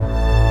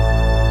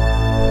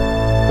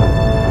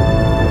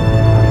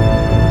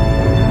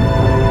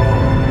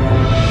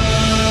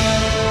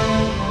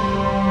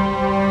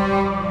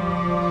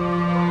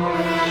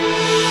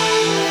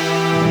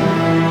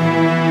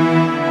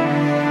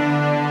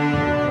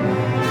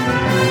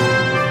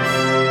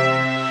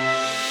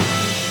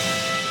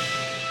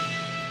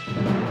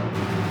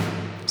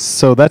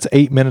So that's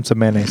 8 minutes of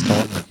mayonnaise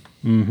talk.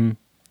 Mm-hmm.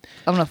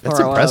 I'm gonna throw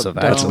That's impressive,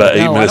 up. actually. That's about 8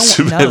 No, I minutes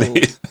too don't-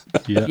 many.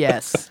 Yeah.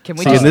 Yes. Can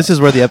we See, and this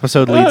is where the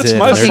episode leads That's in.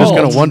 my They're just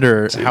going fault. to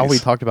wonder how Jeez. we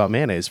talked about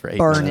mayonnaise for 8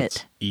 burn minutes.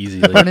 it?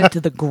 Easily. Burn it to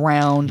the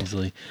ground.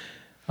 Easily.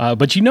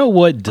 But you know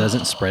what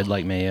doesn't spread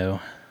like mayo? Is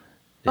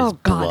Oh,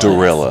 God. blood.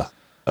 Dorella.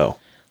 Oh.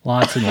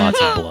 Lots and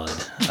lots of blood.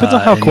 Depends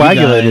on how and you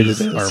coagulated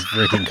guys it is. Are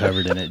freaking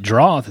covered in it.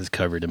 Droth is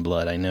covered in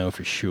blood, I know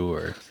for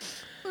sure.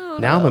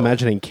 Now I'm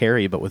imagining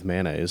Carrie, but with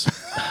mayonnaise.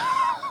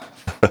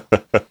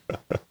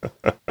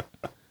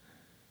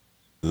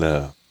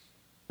 No.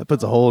 That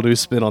puts a whole new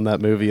spin on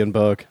that movie and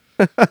book.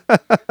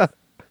 But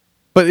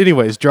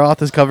anyways,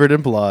 Droth is covered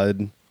in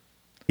blood.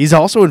 He's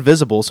also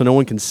invisible, so no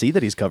one can see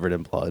that he's covered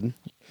in blood.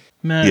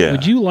 Matt, Yeah.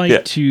 would you like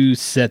Yeah. to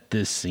set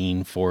this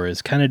scene for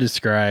us? Kind of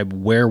describe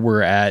where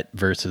we're at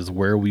versus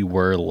where we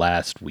were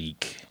last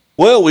week.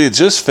 Well, we had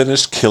just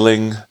finished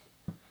killing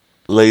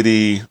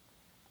Lady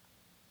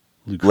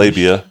Lucretia.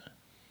 Labia.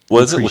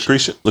 Was it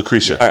Lucretia.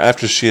 Lucretia?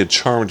 After she had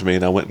charmed me,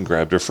 and I went and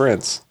grabbed her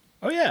friends.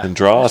 Oh, yeah. And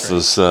Droth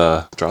was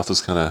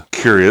kind of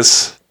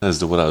curious as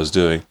to what I was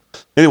doing.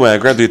 Anyway, I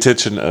grabbed the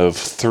attention of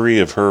 3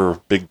 of her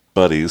big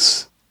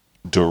buddies: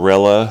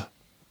 Dorella,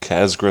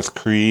 Khazgrath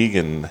Krieg,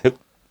 and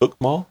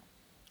Hookmaw.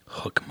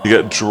 Hookmaw.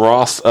 You got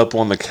Droth up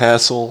on the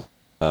castle.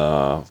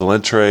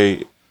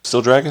 Valentre,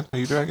 still dragon? Are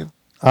you dragon?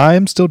 I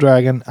am still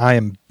dragon. I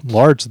am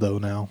large though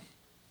now.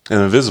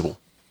 And invisible.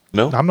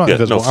 No, I'm not Yeah,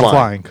 invisible. no, I'm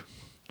flying.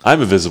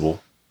 I'm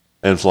invisible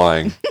and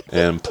flying,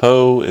 and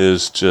Poe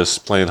is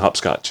just playing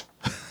hopscotch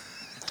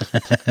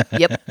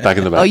Yep. back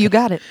in the back. Oh, you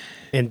got it.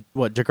 And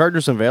what,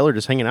 Jakardras and Vale are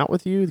just hanging out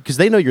with you? Because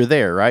they know you're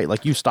there, right?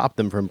 Like, you stopped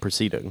them from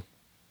proceeding.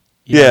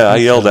 Yeah, I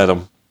think yelled so. at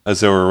them as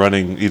they were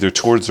running either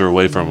towards or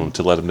away from them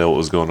to let them know what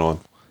was going on.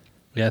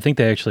 Yeah, I think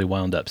they actually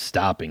wound up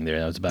stopping there.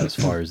 That was about as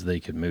far as they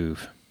could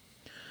move.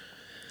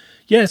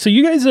 Yeah, so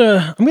you guys,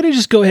 I'm going to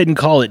just go ahead and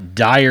call it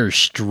dire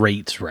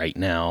straits right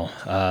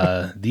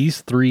now.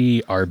 These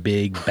 3 are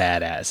big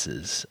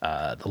badasses.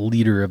 The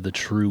leader of the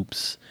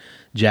troops,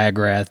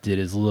 Jagrath, did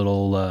his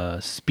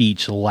little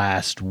speech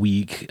last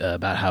week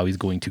about how he's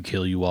going to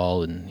kill you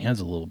all, and he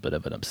has a little bit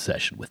of an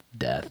obsession with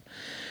death.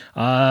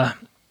 And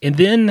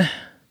then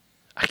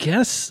I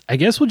guess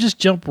we'll just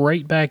jump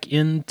right back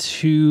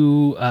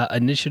into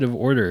initiative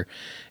order.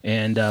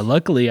 And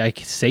luckily, I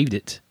saved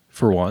it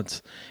for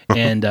once.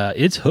 And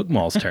it's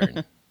Hookmaw's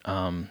turn.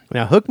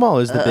 Now,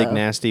 Hookmaw is the big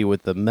nasty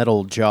with the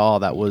metal jaw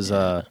that was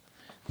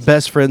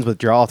best friends with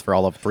Droth for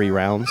all of 3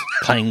 rounds.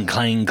 Clang,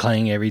 clang,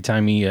 clang every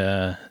time he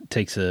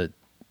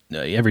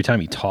every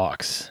time he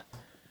talks.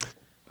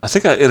 I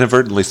think I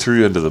inadvertently threw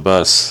you under the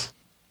bus,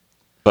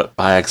 but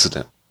by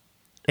accident.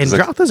 And It's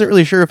like- Droth isn't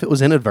really sure if it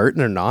was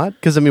inadvertent or not.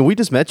 Because, I mean, we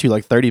just met you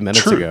like 30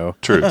 minutes ago.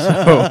 True.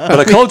 But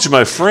I called you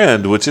my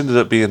friend, which ended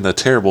up being the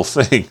terrible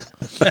thing.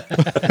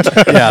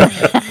 Yeah.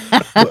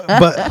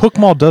 But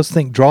Hookmaw does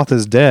think Droth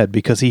is dead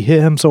because he hit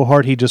him so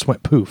hard he just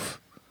went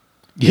poof.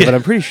 Yeah, but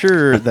I'm pretty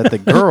sure that the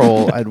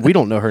girl, we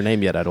don't know her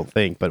name yet, I don't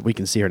think, but we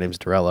can see her name's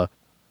Dorella.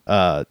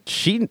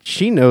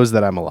 She knows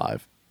that I'm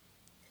alive.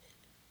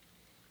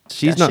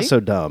 She's Does not she? so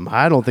dumb.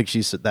 I don't think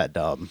she's that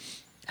dumb.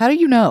 How do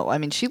you know? I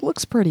mean, she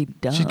looks pretty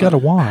dumb. She's got a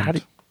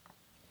wand.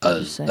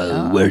 You say,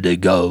 oh. Where'd they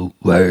go?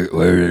 Where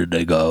did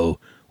they go?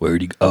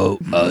 Where'd he go?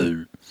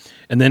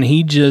 And then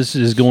he just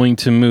is going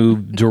to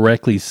move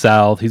directly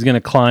south. He's going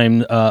to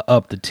climb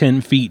up the 10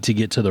 feet to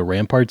get to the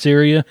ramparts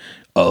area.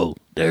 Oh,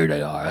 there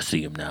they are. I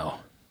see them now.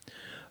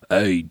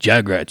 Hey,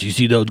 Jagrats, you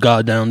see those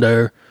guys down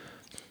there?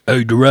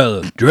 Hey,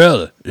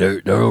 Dorella,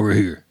 they're over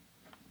here.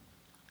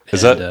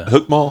 Is And, that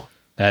Hookmaw?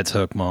 That's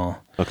Hookmaw.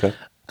 Okay.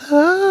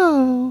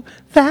 Oh,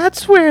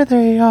 that's where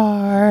they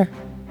are.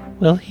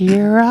 Well,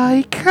 here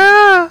I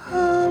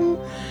come.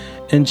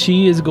 And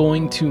she is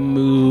going to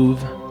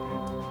move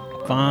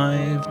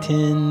 5,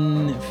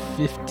 10,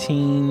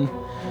 15,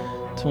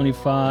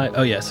 25.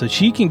 Oh, yeah. So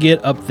she can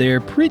get up there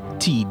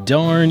pretty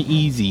darn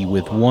easy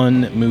with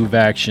one move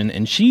action.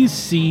 And she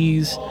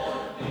sees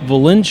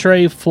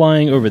Valentre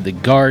flying over the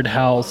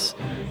guardhouse.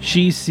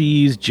 She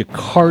sees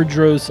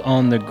Jakardros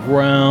on the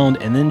ground.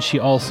 And then she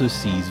also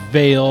sees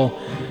Vale.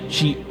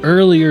 She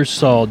earlier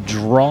saw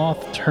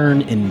Droth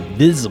turn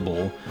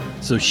invisible.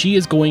 So she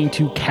is going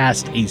to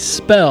cast a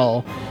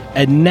spell.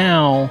 And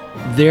now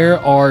there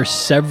are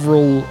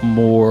several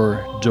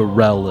more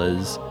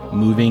Dorellas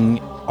moving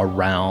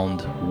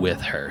around with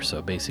her.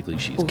 So basically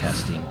she's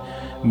casting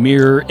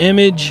Mirror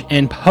Image.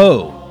 And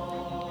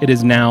Poe, it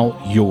is now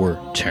your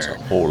turn.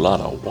 Whole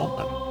lot of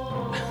woman.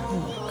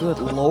 Good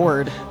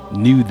Lord.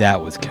 Knew that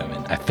was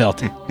coming. I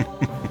felt it.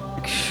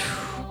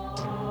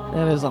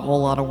 That is a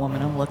whole lot of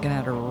woman. I'm looking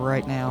at her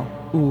right now.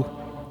 Ooh.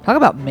 Talk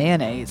about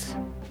mayonnaise.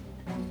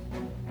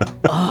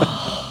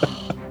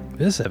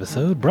 This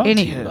episode brought to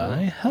you Anywho.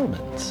 by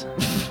Hellman's.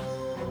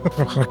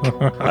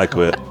 I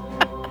quit.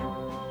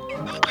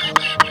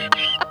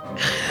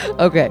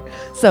 Okay,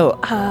 so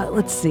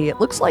let's see. It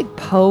looks like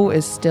Poe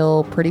is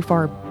still pretty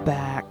far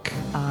back,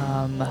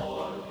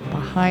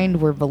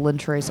 behind where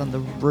Valentre's on the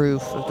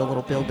roof of the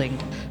little building.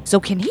 So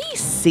can he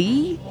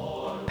see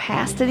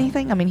past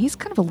anything? I mean, he's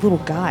kind of a little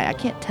guy. I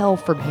can't tell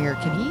from here.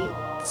 Can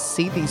he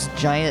see these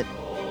giant,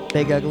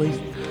 big uglies?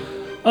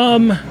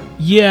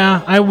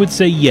 Yeah, I would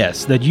say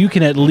yes, that you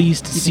can at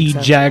least see so?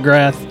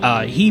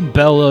 Jagrath. He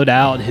bellowed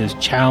out his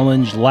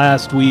challenge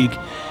last week.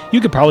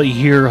 You could probably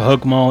hear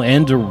Hookmaw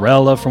and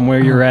Dorella from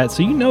where you're at,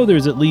 so you know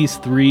there's at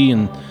least 3,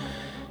 and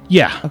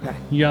yeah. Okay.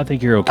 Yeah, I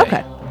think you're okay.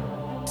 Okay.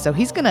 So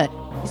he's gonna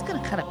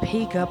kind of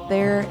peek up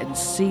there and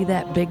see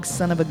that big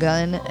son of a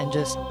gun and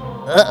just,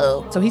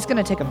 uh-oh. So he's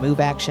gonna take a move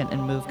action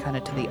and move kind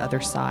of to the other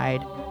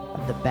side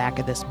of the back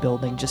of this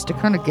building just to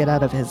kind of get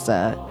out of his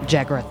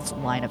Jagrath's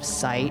line of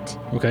sight.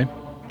 Okay.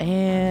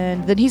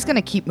 And then he's going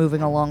to keep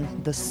moving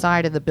along the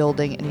side of the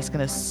building, and he's going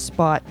to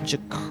spot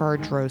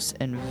Jakardros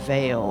and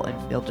Vale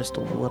and feel just a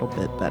little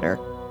bit better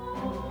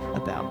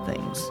about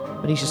things.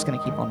 But he's just going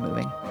to keep on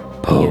moving.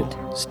 Poe,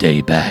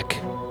 stay back.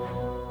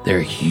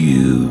 They're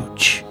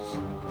huge.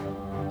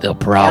 They'll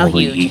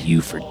probably huge? eat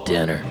you for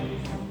dinner.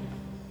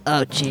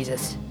 Oh,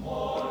 Jesus.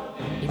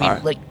 You mean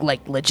Alright.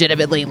 like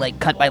legitimately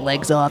cut my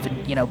legs off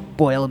and,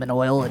 boil them in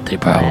oil? And They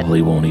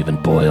probably won't even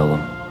boil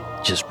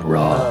them. Just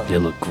raw. They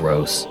look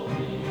gross.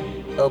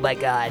 Oh, my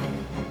God.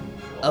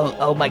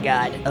 Oh, my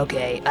God.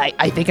 Okay.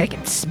 I think I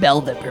can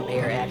smell them from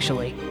here,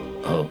 actually.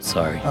 Oh,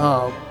 sorry.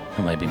 Oh.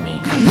 That might be me.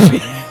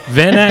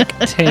 Vanak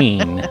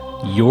Tane,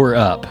 you're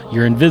up.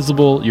 You're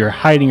invisible. You're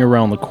hiding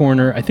around the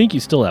corner. I think you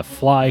still have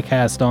fly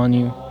cast on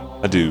you.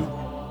 I do.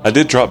 I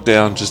did drop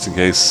down just in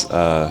case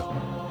the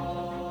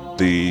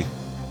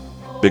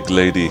big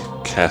lady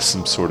cast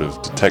some sort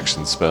of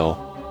detection spell.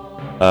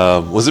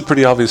 Was it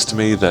pretty obvious to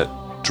me that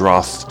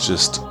Droth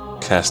just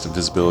cast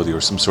invisibility or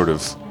some sort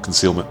of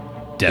concealment?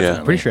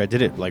 Definitely. Pretty sure I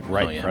did it right Oh,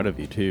 in yeah. front of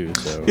you too.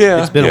 So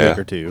Yeah, it's been a yeah. week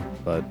or two,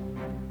 but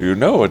You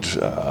know it,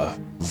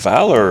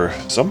 valor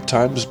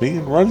sometimes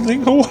mean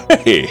running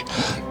away.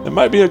 It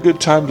might be a good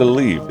time to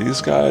leave.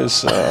 These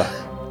guys,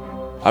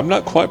 I'm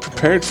not quite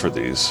prepared for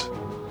these.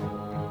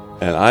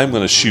 And I'm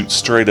going to shoot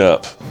straight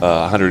up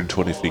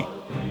 120 feet.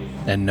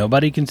 And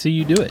nobody can see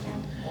you do it.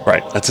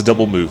 Right, that's a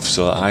double move,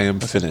 so I am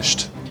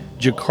finished.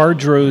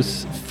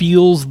 Jakardros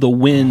feels the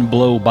wind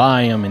blow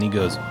by him, and he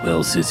goes,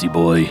 "Well, sissy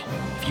boy,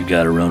 if you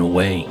gotta run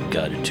away, you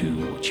gotta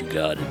do what you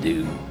gotta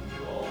do."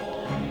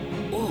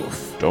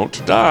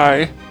 Don't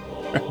die.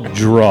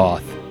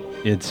 Droth,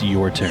 it's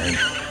your turn.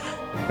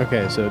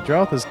 okay. So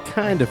Droth is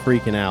kind of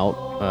freaking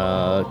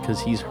out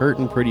because he's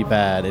hurting pretty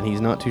bad, and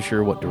he's not too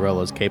sure what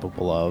Dorella is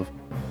capable of.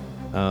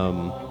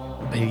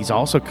 But he's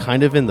also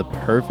kind of in the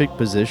perfect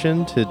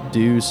position to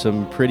do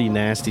some pretty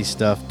nasty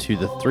stuff to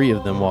the 3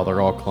 of them while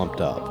they're all clumped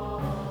up.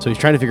 So he's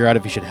trying to figure out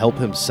if he should help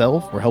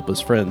himself or help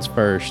his friends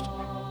first.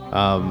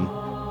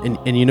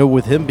 And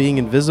with him being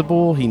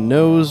invisible, he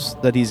knows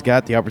that he's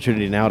got the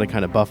opportunity now to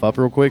kind of buff up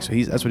real quick. So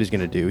that's what he's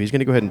going to do. He's going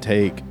to go ahead and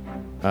take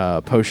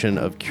a potion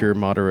of Cure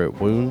Moderate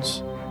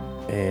Wounds.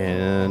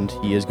 And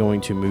he is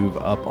going to move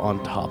up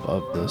on top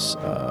of this,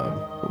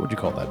 what would you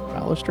call that?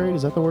 Balustrade?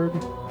 Is that the word?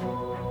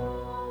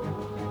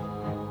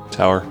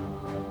 Tower.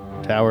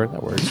 Tower?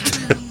 That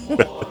works.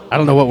 I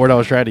don't know what word I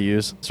was trying to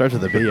use. Starts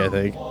with a B, I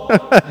think.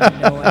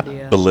 No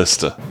idea.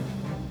 Ballista.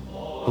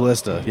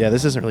 Ballista. Yeah,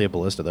 this isn't really a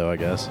ballista, though, I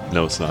guess.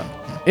 No, it's not.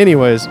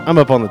 Anyways, I'm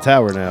up on the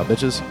tower now,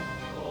 bitches.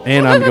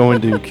 And I'm going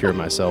to cure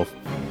myself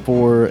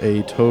for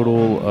a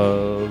total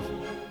of...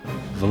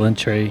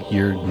 Valentre,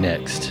 you're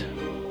next.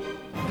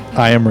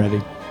 I am ready.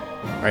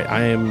 All right,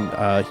 I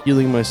am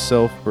healing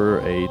myself for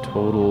a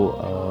total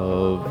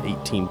of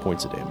 18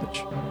 points of damage.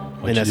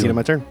 What And that's you the end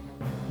of doing? my turn.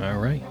 All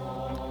right.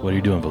 What are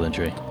you doing,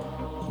 Valentre?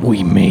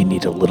 We may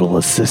need a little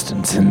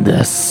assistance in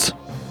this.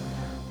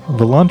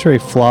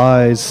 Volantre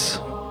flies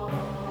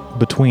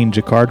between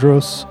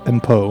Jakardros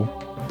and Poe,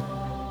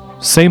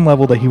 same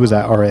level that he was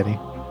at already,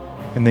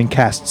 and then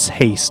casts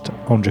haste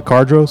on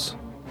Jakardros,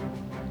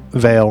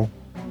 Vale,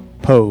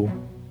 Poe,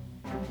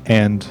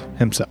 and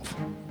himself.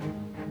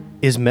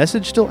 Is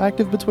message still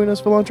active between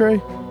us,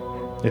 Volantre?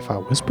 If I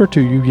whisper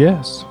to you,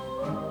 yes.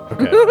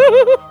 Okay.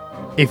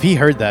 If he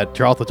heard that,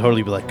 Droth would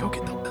totally be like, go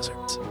get the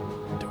wizards.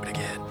 Do it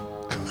again.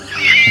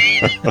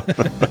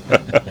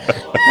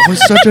 That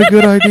was such a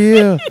good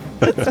idea.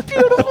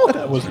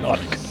 That was not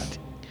a good idea.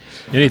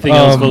 Anything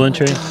else,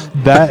 Valentre?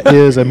 That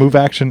is a move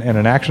action and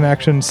an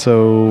action,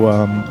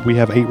 so we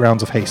have 8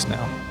 rounds of haste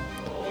now,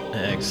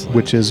 Excellent.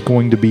 which is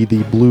going to be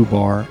the blue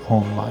bar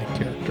on my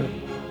character.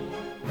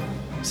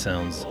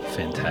 Sounds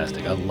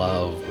fantastic. I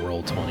love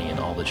Roll20 and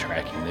all the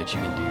tracking that you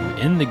can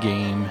do in the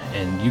game,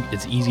 and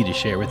it's easy to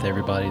share with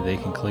everybody. They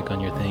can click on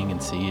your thing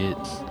and see it.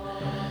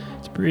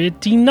 It's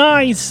pretty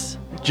nice.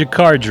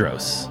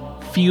 Jakardros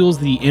feels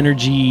the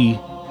energy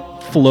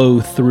flow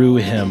through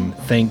him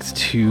thanks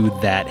to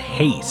that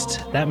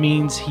haste. That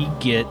means he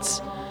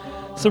gets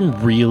some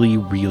really,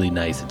 really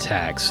nice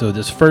attacks. So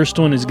this first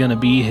one is going to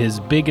be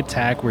his big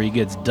attack where he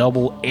gets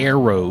double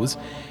arrows,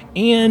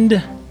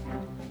 and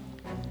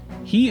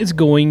he is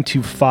going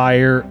to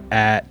fire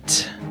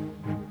at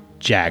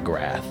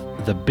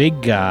Jagrath, the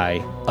big guy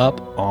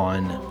up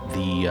on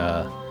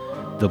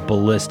the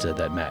ballista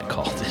that Matt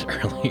called it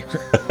earlier.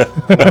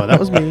 Oh, that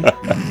was me.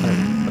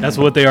 That's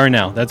what they are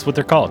now. That's what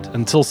they're called.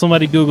 Until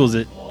somebody Googles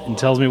it and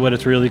tells me what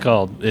it's really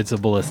called, it's a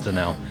ballista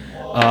now.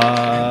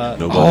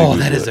 Nobody Oh, Googled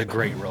that is it. a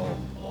great roll.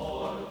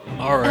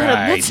 All right,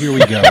 that's- here we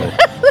go.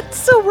 That's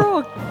so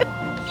wrong.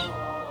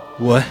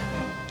 What?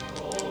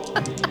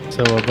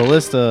 So a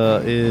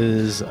ballista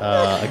is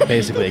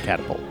basically a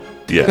catapult.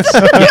 Yes.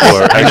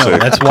 Or actually,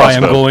 That's why I'm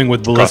crossbow. going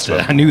with ballista.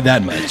 Crossbow. I knew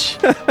that much.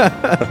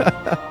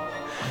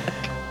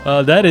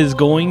 That is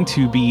going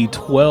to be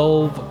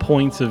 12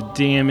 points of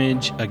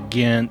damage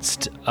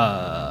against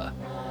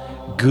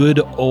good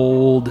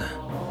old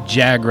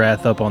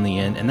Jagrath up on the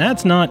end. And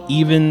that's not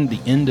even the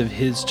end of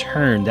his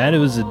turn. That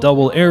was a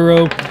double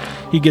arrow.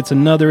 He gets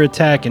another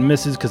attack and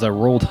misses because I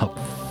rolled up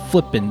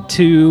flipping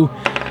 2.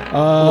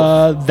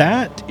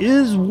 That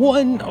is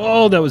 1.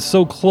 Oh, that was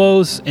so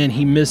close. And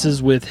he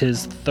misses with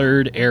his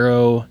third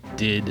arrow.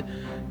 Did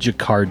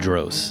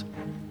Jakardros.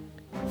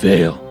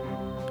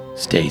 Vale,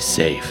 stay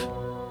safe.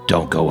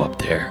 Don't go up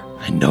there.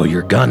 I know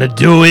you're gonna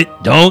do it.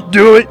 Don't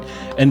do it.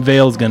 And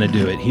Vale's gonna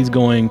do it. He's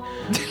going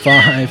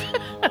 5.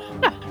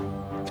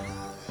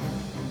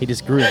 He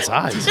just grew in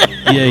size.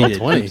 Yeah, he did.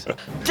 20. This is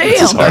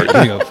Damn. hard.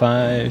 Here we go.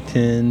 5,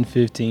 10,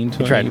 15,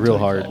 20, tried real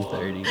 25, hard.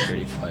 30,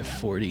 35,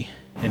 40.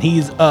 And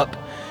he's up.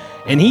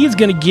 And he is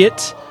going to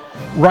get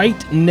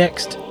right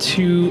next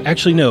to...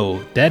 Actually,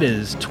 no. That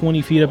is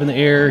 20 feet up in the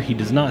air. He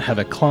does not have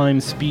a climb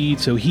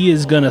speed. So he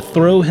is going to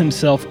throw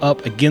himself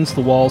up against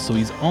the wall. So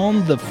he's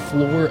on the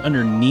floor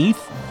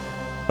underneath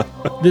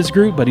this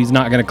group. But he's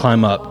not going to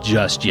climb up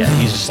just yet.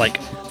 He's just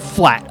like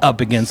flat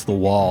up against the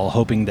wall,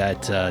 hoping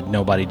that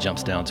nobody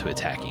jumps down to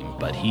attack him.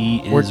 But he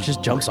is... Or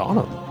just jumps on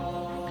him.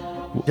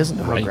 He doesn't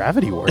know how Right.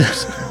 gravity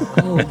works.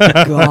 Oh,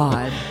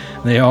 God.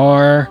 They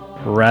are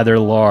rather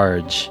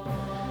large.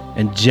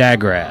 And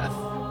Jagrath,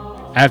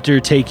 after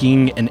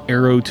taking an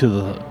arrow to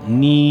the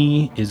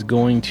knee, is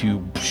going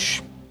to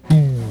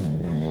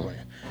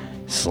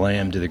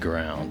slam to the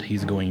ground.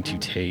 He's going to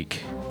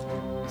take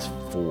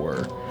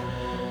 4.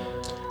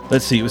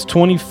 Let's see, it was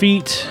 20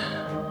 feet.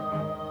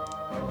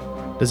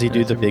 Does he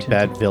do the big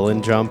bad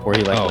villain jump where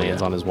he Oh,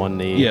 lands yeah. on his one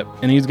knee? Yep,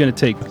 and he's going to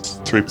take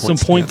 3 points. some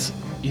points.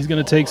 He's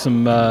going to take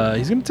some.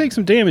 He's going to take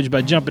some damage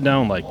by jumping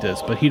down like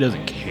this, but he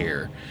doesn't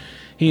care.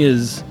 He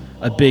is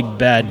a big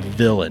bad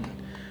villain,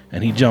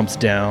 and he jumps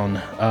down.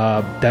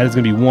 That is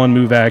going to be 1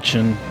 move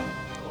action.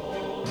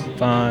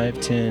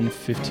 5, 10,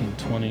 15,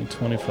 20,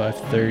 25,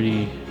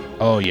 30.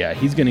 Oh yeah,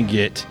 he's going to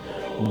get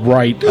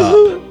right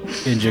up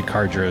in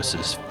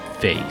Jakardros'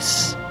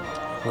 face.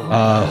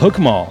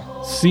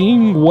 Hookmaul,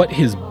 seeing what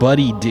his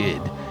buddy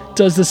did,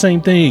 does the same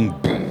thing.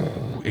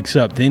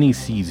 Except then he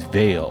sees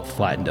Vale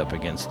flattened up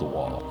against the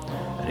wall.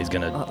 And he's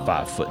going to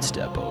 5-foot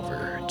step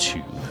over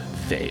to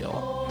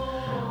Vale.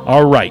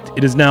 All right,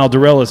 it is now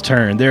Dorella's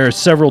turn. There are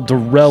several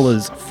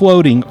Dorellas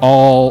floating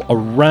all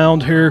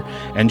around her.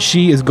 And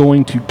she is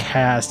going to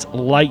cast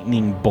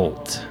Lightning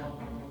Bolt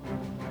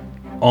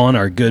on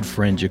our good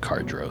friend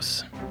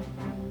Jakardros.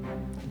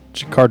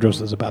 Jakardros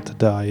is about to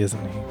die,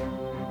 isn't he?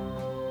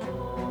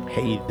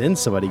 Hey, then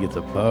somebody gets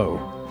a bow.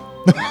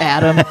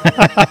 Adam,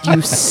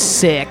 you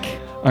sick.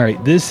 All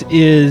right, this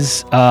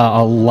is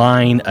a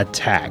line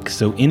attack.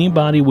 So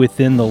anybody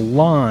within the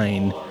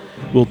line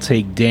will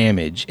take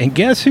damage. And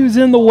guess who's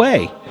in the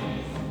way?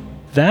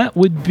 That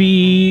would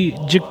be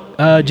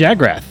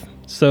Jagrath.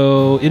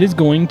 So it is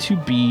going to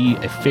be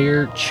a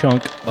fair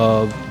chunk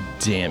of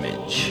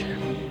damage.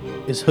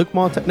 Is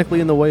Hookmaw technically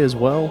in the way as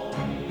well?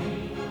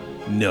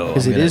 No,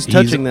 Because it is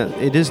touching that.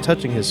 It is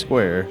touching his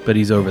square. but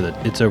it's over the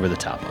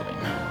top of him.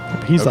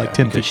 He's like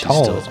 10 feet Because she's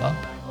tall. still up.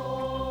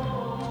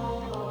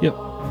 Yep,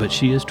 but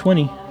she is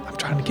 20. I'm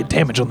trying to get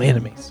damage on the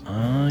enemies.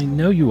 I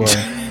know you are.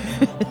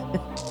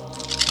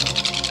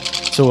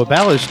 So a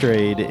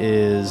balustrade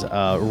is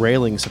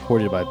railing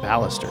supported by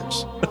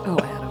balusters. Oh,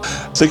 Adam.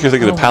 I think you're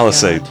thinking Oh of my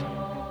Palisade.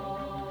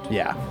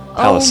 Yeah.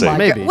 Palisade. Oh my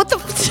Maybe. God. What the?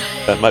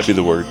 That might be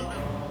the word.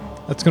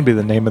 That's going to be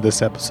the name of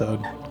this episode.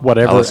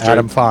 Whatever Balustrade.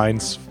 Adam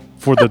finds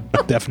for the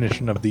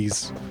definition of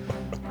these.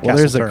 Well,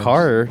 there's a castle terms.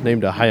 car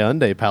named a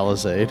Hyundai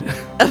Palisade.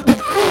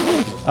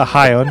 A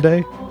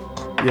Hyundai?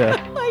 Yeah.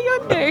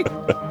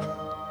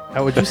 Hyundai.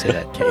 How would you say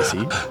that, Casey?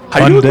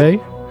 Hyundai?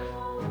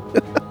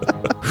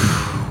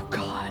 Oh,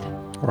 God.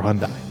 Or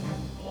Hyundai?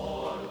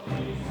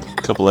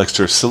 A couple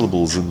extra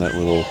syllables in that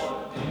little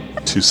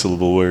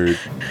 2-syllable word.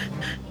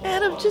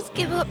 Adam, just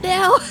give up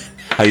now.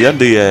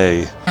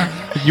 Hyundai.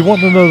 You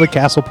want to know the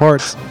castle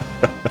parts?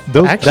 That's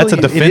a Actually,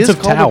 it is defensive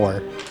called a-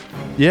 tower.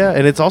 Yeah,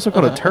 and it's also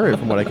called a turret,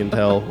 from what I can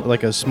tell.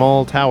 Like a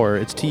small tower.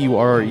 It's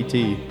Turret.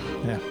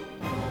 Yeah.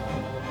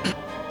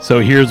 So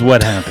here's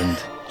what happened.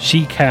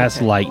 She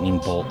cast Lightning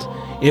Bolt.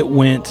 It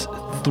went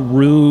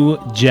through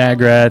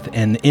Jagrath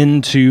and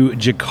into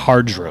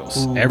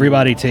Jakardros.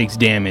 Everybody takes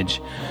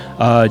damage.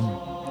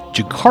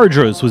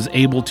 Jakardros was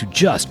able to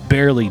just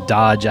barely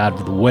dodge out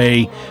of the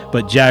way,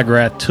 but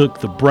Jagrath took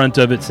the brunt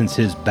of it since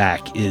his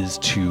back is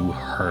to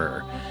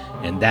her.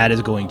 And that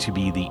is going to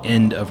be the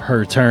end of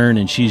her turn,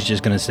 and she's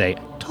just going to say,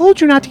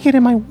 "Told you not to get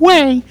in my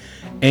way."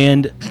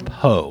 And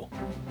Poe,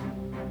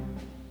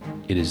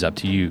 it is up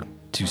to you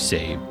to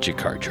save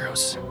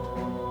Jakardros.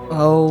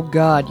 Oh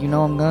God, you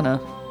know I'm gonna.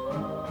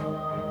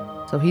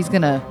 So he's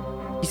gonna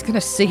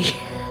see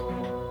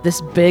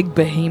this big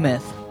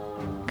behemoth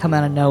come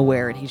out of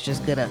nowhere, and he's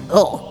just gonna,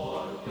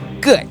 oh,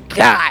 good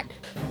God!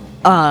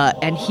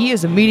 And he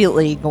is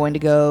immediately going to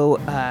go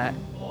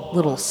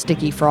little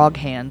sticky frog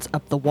hands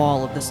up the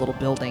wall of this little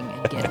building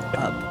and get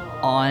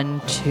up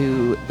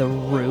onto the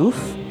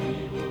roof,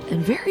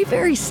 and very,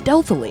 very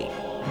stealthily,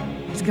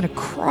 he's gonna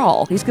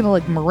crawl. He's gonna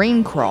like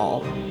marine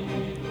crawl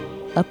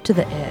up to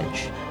the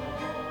edge,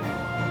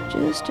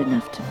 just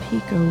enough to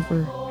peek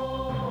over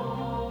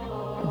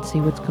and see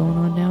what's going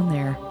on down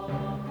there.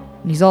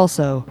 And he's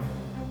also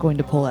going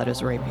to pull out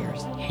his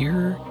rapiers.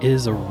 Here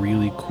is a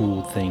really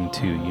cool thing,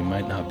 too. You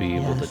might not be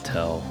able to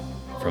tell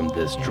from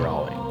this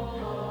drawing.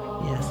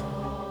 Yes.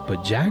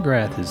 But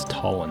Jagrath is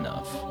tall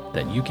enough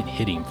that you can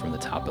hit him from the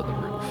top of the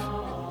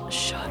roof.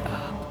 Shut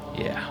up.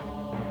 Yeah.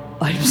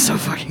 I am so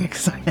fucking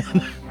excited.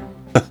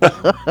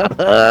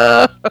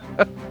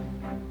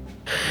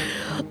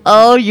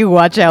 Oh, you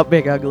watch out,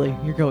 Big Ugly.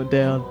 You're going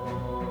down.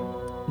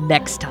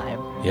 Next time.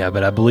 Yeah,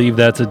 but I believe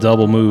that's a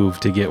double move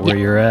to get where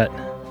you're at.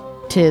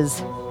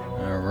 Tis.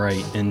 All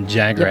right. And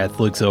Jagrath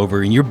looks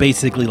over, and you're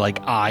basically like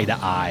eye to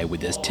eye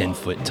with this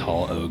 10-foot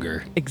tall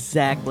ogre.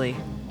 Exactly.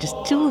 Just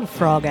two little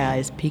frog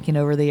eyes peeking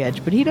over the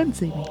edge, but he doesn't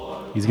see me.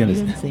 He's going He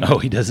doesn't see me. Oh,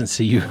 he doesn't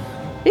see you.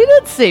 He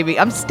doesn't see me.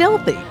 I'm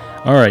stealthy.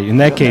 All right. In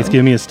that case,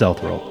 give me a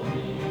stealth roll.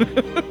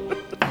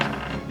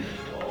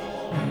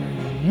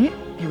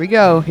 Here we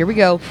go. Here we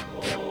go.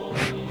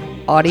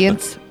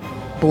 Audience,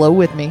 blow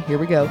with me. Here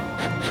we go.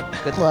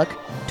 Good luck.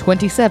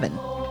 27.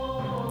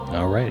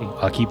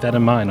 Alrighty. I'll keep that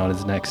in mind on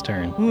his next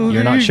turn.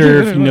 You're not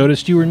sure if he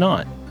noticed you or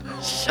not.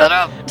 Shut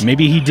up.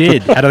 Maybe he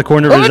did, out of the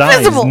corner of his eyes,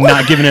 invisible.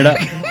 not giving it up.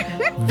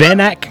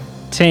 Vanak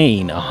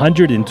Tane,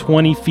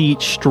 120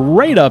 feet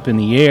straight up in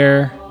the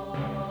air.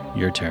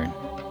 Your turn.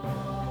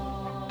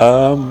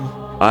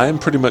 I'm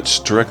pretty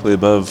much directly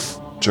above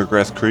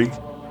Jagrath Krieg.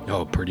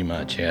 Oh, pretty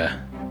much, yeah.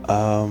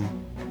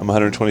 I'm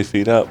 120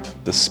 feet up.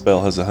 This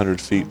spell has 100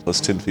 feet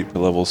plus 10 feet per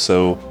level,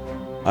 so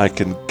I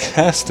can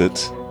cast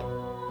it.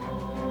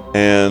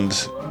 And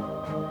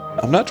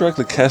I'm not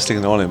directly casting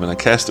it on him, and I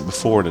cast it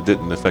before and it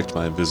didn't affect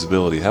my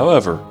invisibility.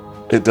 However,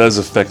 it does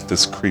affect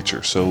this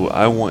creature, so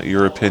I want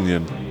your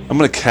opinion. I'm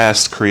going to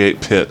cast Create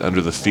Pit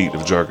under the feet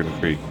of Jargon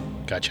Krieg.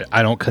 Gotcha.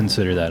 I don't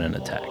consider that an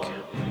attack.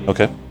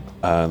 Okay.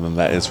 And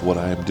that is what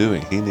I am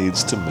doing. He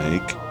needs to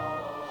make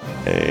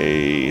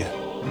a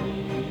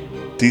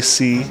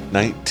DC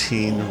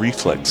 19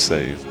 reflex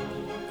save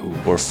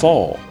or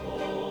fall.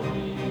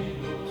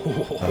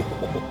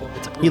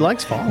 He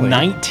likes falling.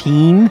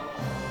 19?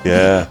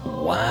 Yeah.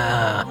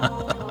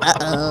 Wow.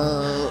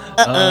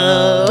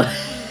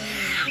 Uh-oh.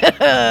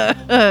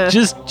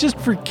 Just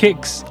for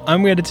kicks,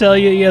 I'm going to tell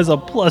you he has a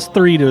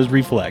 +3 to his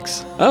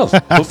reflex. Oh,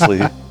 hopefully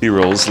he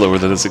rolls lower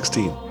than a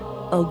 16.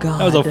 Oh, God.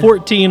 That was a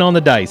 14 on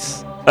the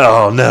dice.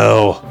 Oh,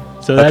 no.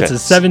 So that's Okay. a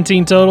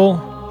 17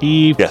 total.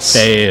 He Yes.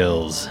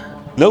 fails.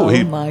 No, Oh,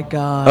 he... my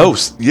God. Oh,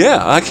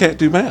 yeah, I can't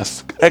do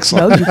math. No,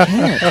 Excellent. you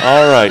can't.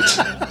 All right.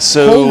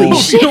 So Holy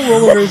You don't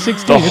roll over a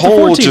 16. the It's a hole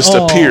 14. just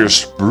Oh.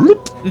 appears,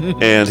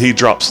 bloop, and he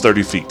drops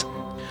 30 feet.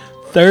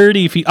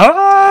 30 feet.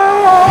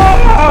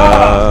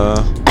 Oh!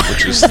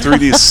 Which is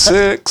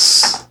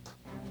 3d6.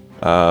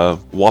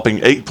 Whopping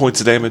 8 points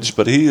of damage,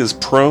 but he is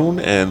prone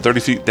and 30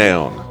 feet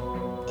down.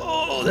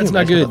 Oh, that's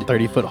not good. A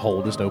 30-foot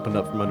hole just opened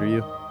up from under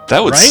you.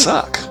 That would Right?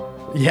 suck.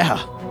 Yeah.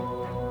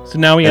 So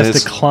now he And has to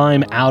it's-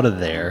 climb out of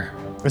there.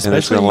 And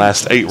it's going to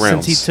last 8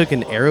 rounds. Since he took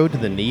an arrow to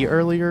the knee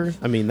earlier,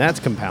 I mean, that's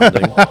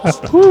compounding.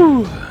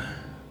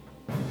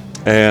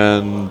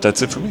 And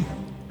that's it for me.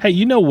 Hey,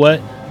 you know what?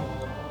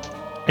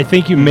 I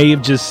think you may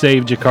have just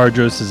saved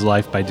Jakardros'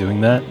 life by doing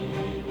that.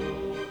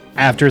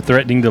 After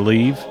threatening to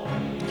leave.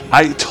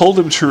 I told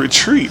him to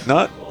retreat,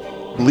 not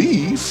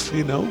leave,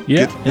 you know?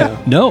 Yeah.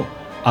 Get- No.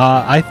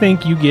 I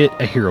think you get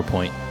a hero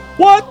point.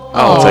 What?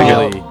 I'll Oh. take it.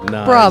 Really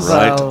nice. Bravo.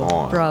 Right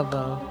on.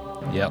 Bravo.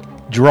 Yep.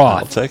 I'll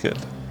Droth. take it.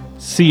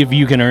 See if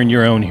you can earn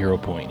your own hero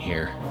point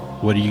here.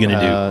 What are you going to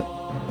do?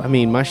 I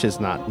mean, my shit's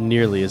not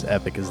nearly as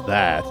epic as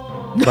that,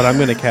 but I'm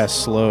going to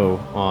cast Slow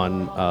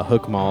on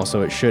Hookmaw,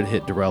 so it should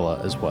hit Dorella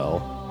as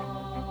well.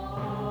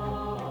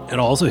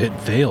 It'll also hit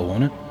Vale,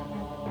 won't it?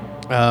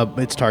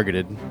 It's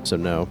targeted, so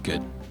no.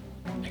 Good.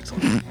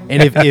 Excellent.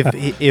 And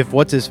if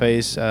what's his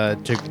face,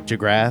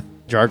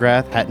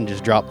 Jargrath hadn't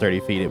just dropped 30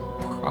 feet,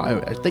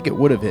 I think it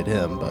would have hit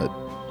him, but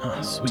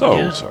Oh, sweet. Oh,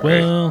 yeah.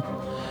 sorry. Well,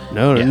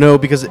 no, Yeah.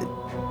 because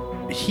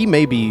he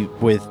may be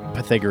with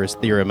Pythagoras'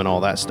 theorem and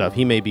all that stuff.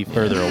 He may be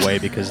further away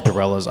because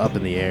Dorella's up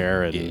in the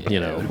air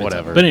and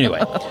whatever. but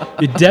anyway,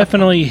 it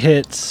definitely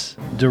hits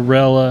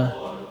Dorella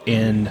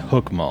and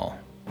Hookmaw.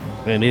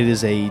 And it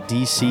is a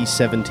DC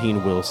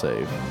 17 will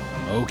save.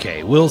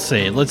 Okay, will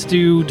save. Let's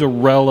do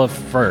Dorella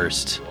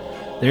first.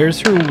 There's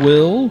her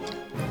will.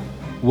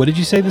 What did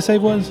you say the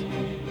save was?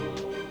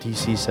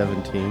 DC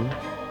 17.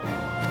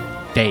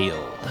 Failed.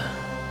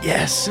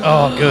 Yes.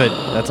 Oh, good.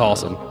 That's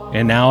awesome.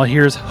 And now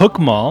here's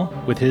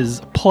Hookmaw with his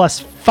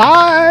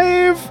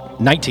 +5.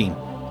 19.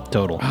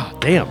 total. Oh,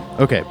 damn.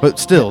 Okay, but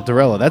still,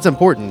 Dorella, that's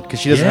important because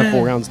she doesn't have Yeah.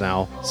 4 rounds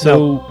now.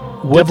 So,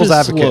 what Devil's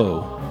does advocate.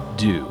 slow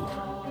do?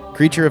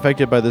 Creature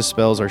affected by this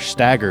spells are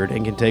staggered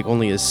and can take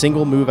only a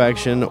single move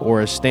action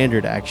or a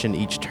standard action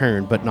each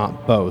turn, but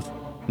not both.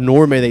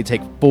 Nor may they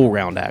take full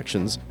round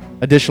actions.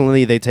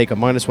 Additionally, they take a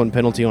 -1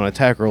 penalty on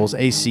attack rolls,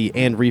 AC,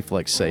 and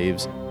reflex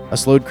saves. A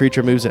slowed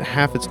creature moves at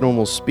half its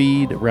normal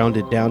speed,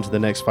 rounded down to the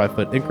next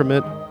 5-foot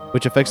increment,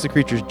 which affects the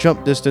creature's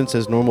jump distance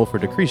as normal for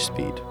decreased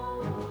speed.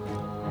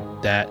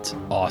 That's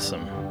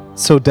awesome.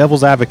 So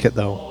devil's advocate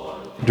though,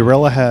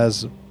 Dorella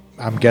has,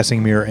 I'm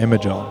guessing, mirror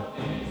image on.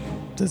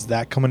 Does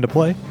that come into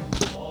play?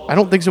 I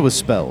don't think so with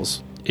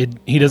spells.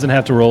 He doesn't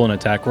have to roll an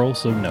attack roll,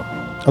 so no.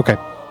 Okay,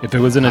 If it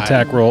was an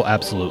attack roll,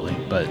 absolutely.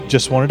 But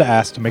just wanted to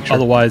ask to make sure.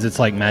 otherwise, it's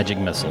like magic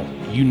missile.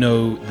 You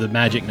know, the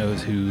magic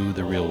knows who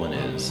the real one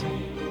is.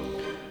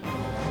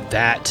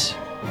 That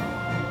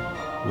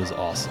was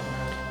awesome.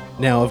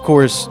 Now, of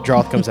course,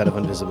 Droth comes out of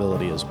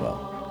invisibility as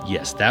well.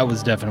 Yes, that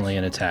was definitely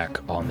an attack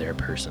on their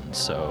person.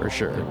 So For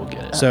sure. we'll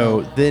get it.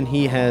 So then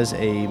he has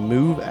a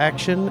move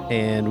action,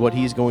 and what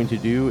he's going to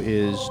do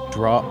is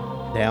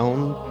drop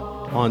down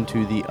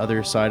onto the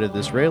other side of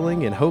this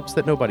railing in hopes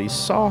that nobody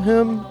saw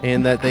him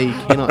and that they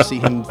cannot see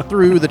him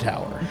through the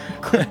tower.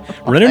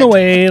 Running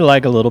away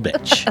like a little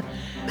bitch.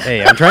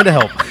 Hey, I'm trying to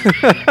help.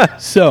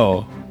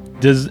 So,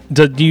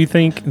 do you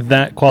think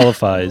that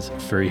qualifies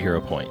for a hero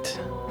point?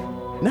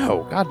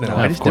 No, God, no. No,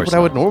 I of just did course what I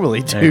would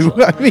normally do.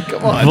 Excellent. I mean,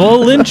 come on.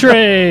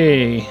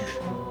 Valentre!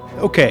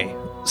 Okay,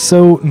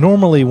 so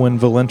normally when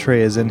Valentre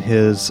is in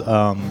his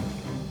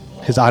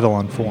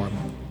Eidolon form,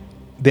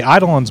 the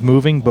Eidolon's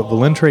moving, but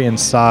Valentre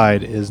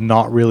inside is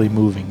not really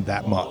moving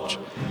that much.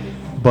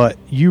 But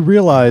you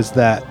realize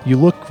that you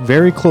look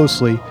very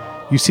closely,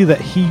 you see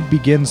that he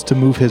begins to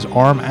move his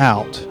arm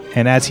out,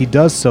 and as he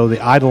does so, the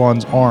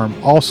Eidolon's arm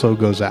also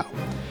goes out.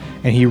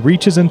 And he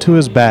reaches into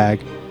his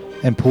bag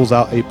and pulls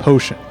out a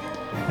potion.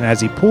 And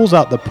as he pulls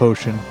out the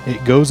potion,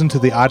 it goes into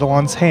the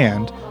Eidolon's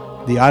hand.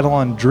 The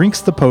Eidolon drinks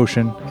the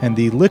potion, and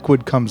the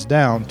liquid comes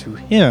down to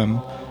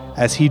him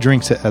as he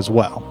drinks it as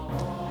well.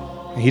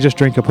 And he just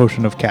drank a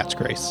potion of Cat's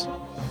Grace.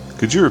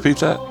 Could you repeat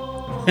that?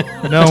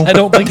 No, I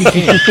don't think he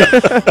can.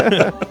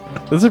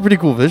 This is a pretty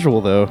cool visual,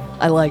 though.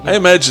 I like I it.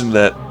 imagine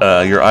that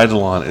your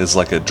Eidolon is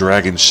like a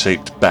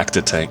dragon-shaped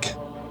Bacta tank,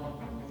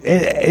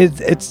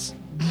 it's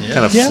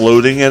kind of Yeah.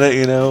 floating in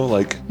it,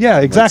 like yeah,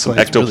 like exactly. some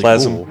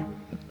ectoplasm. Really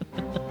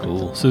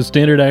Cool. So,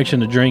 standard action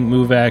to drink,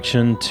 move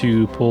action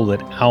to pull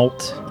it out.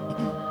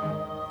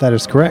 That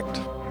is correct.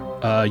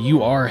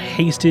 You are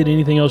hasted.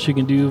 Anything else you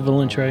can do,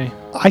 Valentre?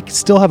 I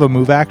still have a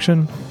move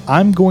action.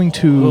 I'm going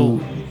to. Well,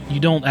 you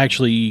don't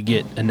actually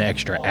get an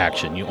extra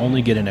action. You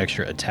only get an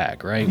extra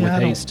attack, right? Yeah, I with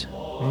don't- haste.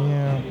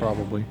 Yeah,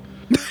 probably.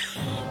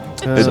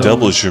 It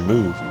doubles your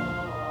move.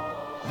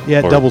 Yeah,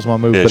 it Or doubles my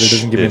move, but it ish,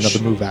 doesn't give me ish.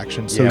 another move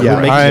action. So Yeah, yeah,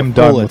 we're making I am a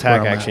done full with where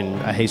attack I'm at. action.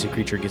 A hasted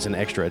creature gets an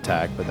extra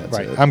attack, but that's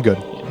Right, it. I'm good.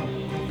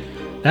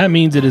 That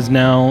means it is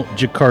now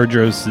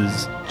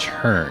Jakardros'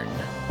 turn.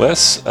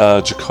 Wes,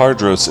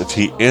 Jakardros, if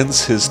he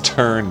ends his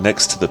turn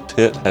next to the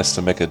pit, has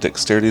to make a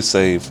dexterity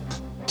save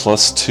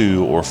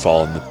 +2 or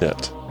fall in the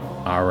pit.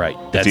 All right,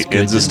 that's If he good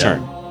ends to his know.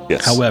 turn.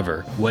 Yes.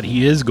 However, what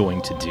he is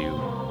going to do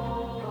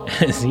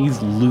is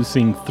he's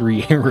loosing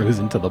 3 arrows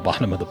into the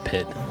bottom of the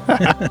pit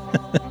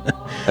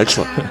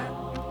Excellent.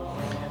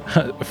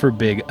 for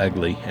Big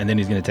Ugly, and then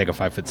he's going to take a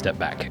 5-foot step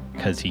back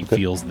because he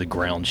feels the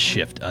ground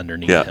shift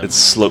underneath Yeah, him. it's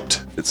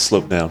sloped. It's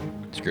sloped down.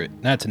 Screw it.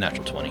 That's a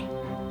natural 20.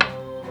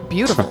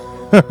 Beautiful.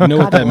 You know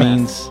what God that bless.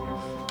 means?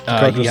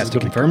 Cardinals He is has to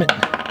gonna confirm it.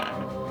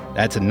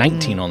 That's a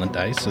 19 on the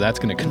dice, so that's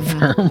going to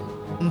confirm.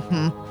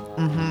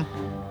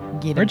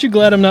 Get Aren't him. you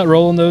glad I'm not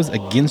rolling those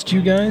against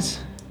you guys?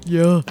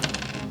 Yeah.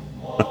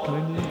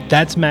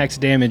 That's max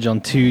damage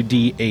on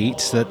 2d8,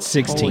 so that's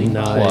 16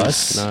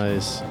 plus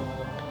Nice.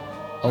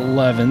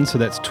 11, so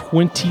that's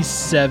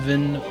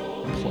 27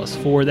 plus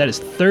 4. That is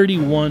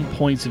 31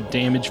 points of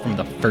damage from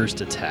the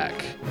first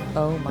attack.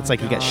 Oh my It's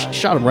like he got God.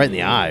 shot him right in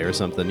the eye or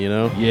something, you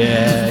know?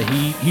 Yeah,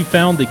 he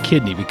found the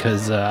kidney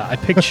because I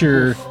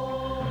picture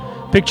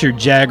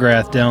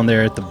Jagrath down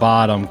there at the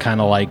bottom,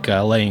 kind of like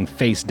laying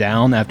face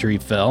down after he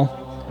fell,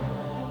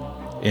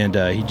 and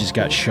he just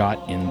got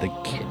shot in the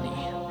kidney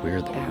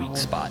where the weak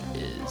spot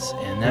is.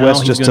 And now Wes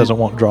he's just gonna- doesn't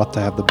want Droth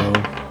to have the bow.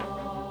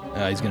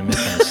 He's going to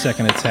miss on his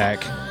second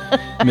attack.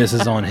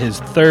 Misses on his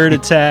third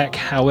attack.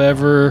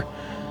 However,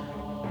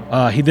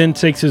 he then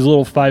takes his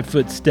little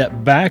 5-foot step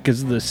back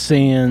as the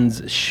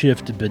sands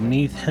shift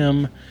beneath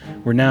him.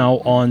 We're now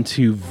on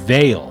to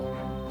Vale,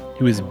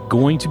 who is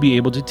going to be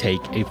able to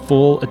take a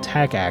full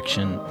attack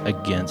action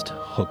against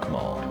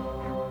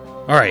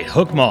Hookmaw. All right,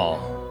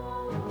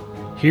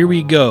 Hookmaw. Here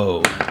we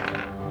go.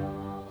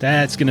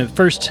 That's going to...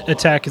 First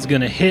attack is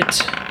going to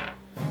hit.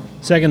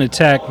 Second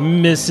attack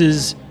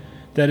misses.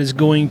 That is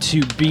going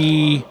to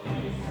be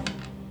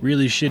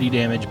really shitty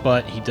damage,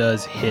 but he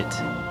does hit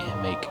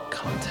and make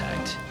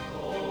contact.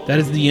 That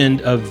is the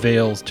end of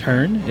Vale's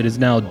turn. It is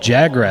now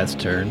Jagrath's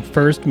turn.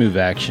 First move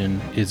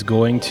action is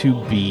going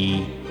to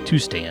be to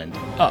stand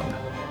up.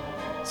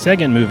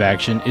 second move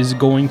action is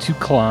going to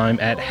climb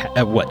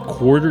at what,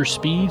 quarter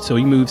speed? So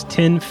he moves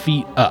 10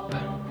 feet up.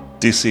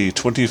 DC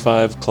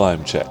 25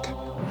 climb check.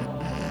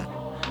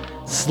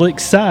 Slick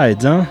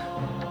sides, huh?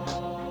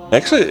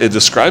 Actually, it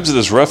describes it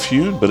as rough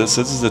hewn, but it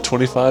says it's a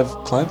 25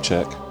 climb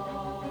check.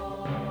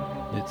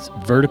 It's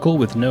vertical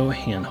with no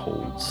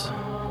handholds.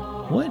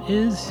 What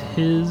is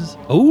his...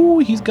 Oh,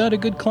 he's got a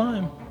good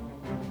climb.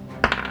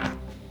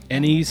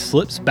 And he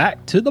slips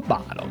back to the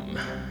bottom,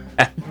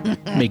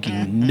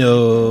 making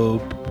no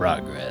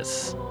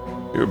progress.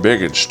 You're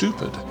big and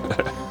stupid.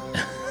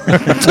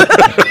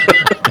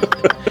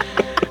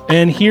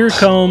 And here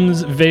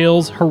comes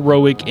Vale's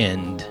heroic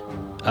end.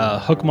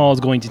 Hookmaw is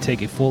going to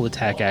take a full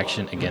attack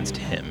action against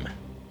him.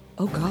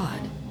 Oh, God.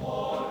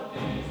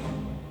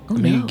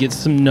 Let me get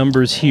some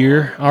numbers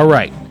here. All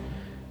right.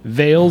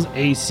 Vale's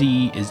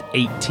AC is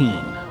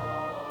 18.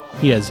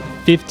 He has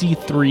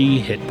 53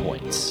 hit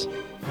points.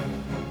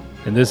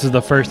 And this is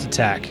the first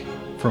attack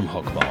from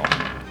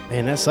Hookmaw.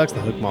 Man, that sucks.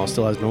 The Hookmaw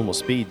still has normal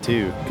speed,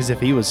 too. Because if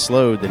he was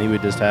slowed, then he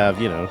would just have,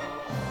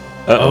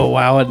 Oh,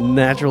 wow, a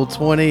natural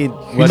 20.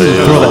 Throw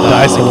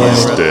that dice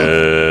He's again.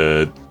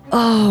 dead.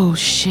 Oh,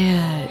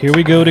 shit. Here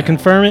we go to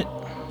confirm it.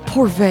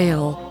 Poor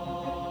Vale.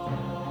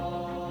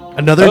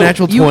 Another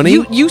natural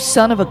 20? You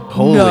son of a...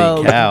 Holy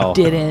no, cow. you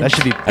didn't. That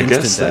should be I instant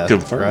guess that death,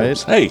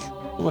 confirms. right? Hey,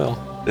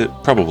 well, it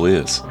probably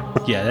is.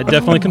 Yeah, that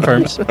definitely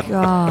confirms.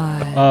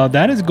 God.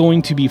 That is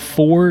going to be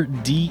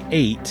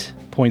 4d8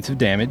 points of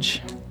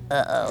damage.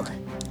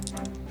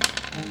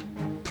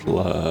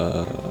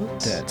 Plus.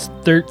 That's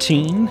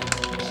 13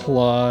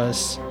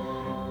 plus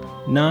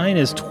 9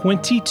 is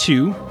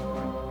 22.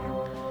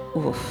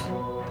 Oof.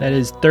 That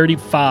is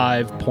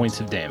 35 points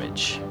of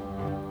damage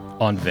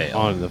on Vale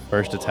On the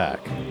first attack.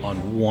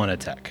 on one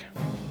attack.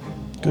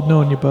 Good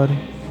knowing you, buddy.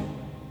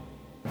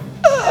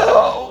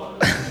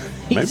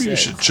 Maybe you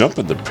should jump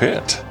in the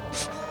pit.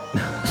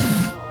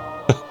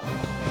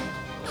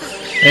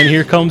 And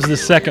here comes the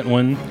second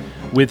one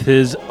with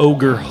his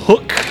ogre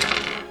hook.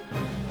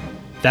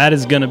 That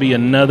is going to be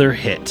another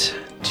hit.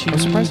 I'm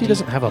surprised he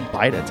doesn't have a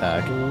bite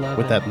attack 11.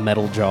 with that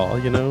metal jaw, Oh,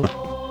 you know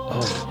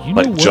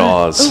Like what?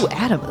 Jaws. Oh,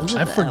 Adam.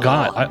 I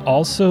forgot. I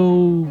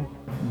also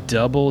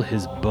double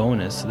his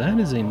bonus. So that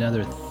is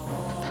another.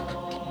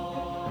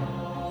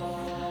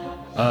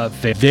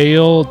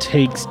 Vale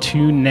takes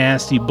 2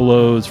 nasty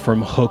blows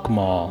from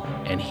Hookmaw,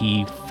 and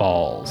he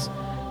falls.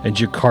 And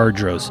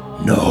Jakardros,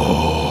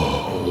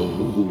 no.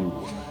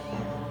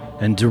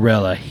 And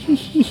Dorella,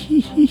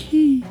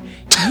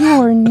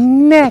 you're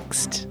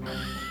next.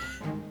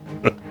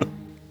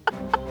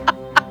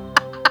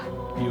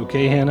 You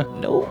okay, Hannah?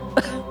 No.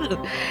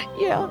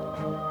 Yeah.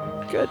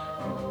 Good.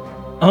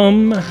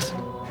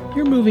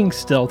 You're moving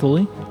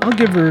stealthily. I'll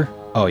give her...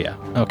 Oh, yeah.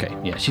 Okay.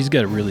 Yeah, she's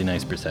got a really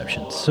nice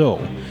perception. So,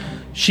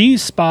 she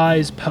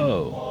spies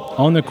Poe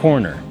on the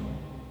corner.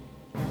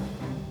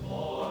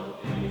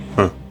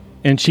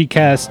 And she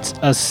casts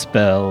a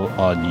spell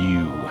on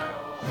you.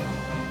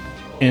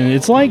 And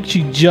it's like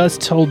she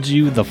just told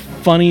you the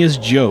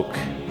funniest joke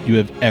you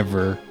have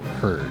ever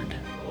heard.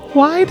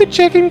 Why the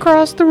chicken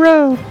crossed the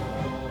road?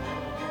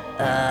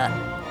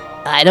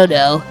 I don't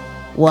know.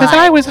 Why? Because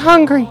I was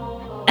hungry.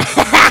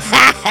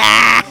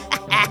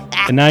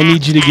 And I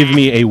need you to give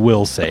me a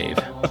will save.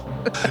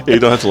 You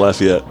don't have to laugh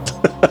yet.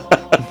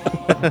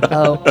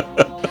 Oh.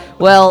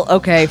 Well,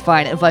 okay,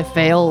 fine. If I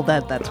fail,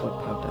 that's what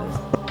Poe does.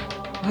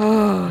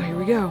 Oh, here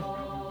we go.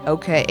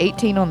 Okay,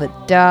 18 on the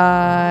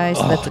die,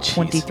 so that's a jeez.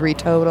 23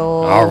 total.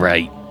 All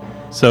right.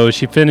 So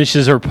she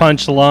finishes her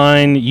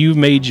punchline. You've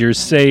made your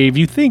save.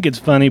 You think it's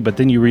funny, but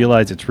then you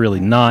realize it's really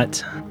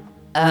not.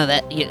 Oh,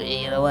 that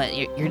you know what?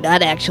 You're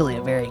not actually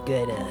a very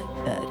good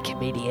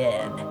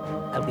comedian.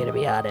 I'm gonna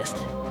be honest.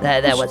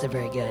 That wasn't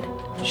very good.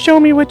 Show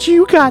me what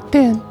you got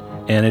then.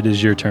 And it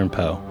is your turn,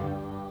 Poe.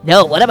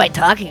 No, what am I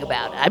talking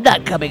about? I'm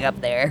not coming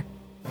up there.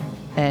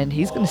 And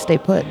he's going to stay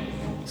put.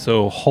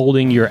 So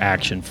holding your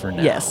action for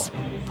now. Yes.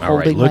 All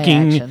right. Holding my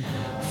Looking action.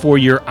 for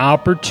your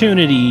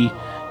opportunity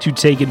to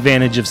take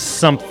advantage of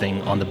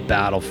something on the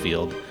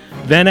battlefield.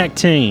 Van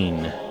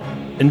Actane,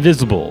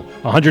 invisible,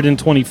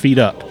 120 feet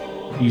up.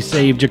 You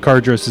saved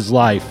Jakardros'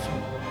 life.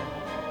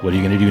 What are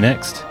you going to do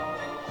next?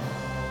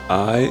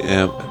 I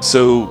am.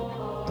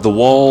 So, the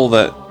wall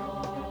that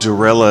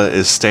Dorella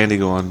is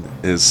standing on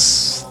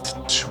is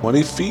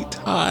 20 feet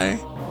high?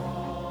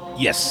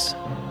 Yes.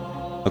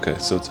 Okay,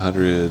 so it's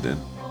 100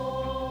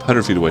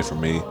 feet away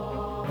from me.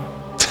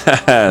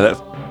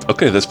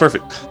 Okay, that's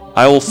perfect.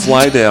 I will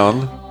fly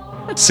down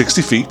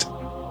 60 feet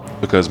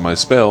because my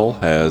spell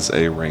has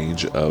a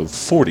range of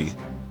 40,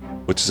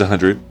 which is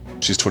 100.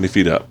 She's 20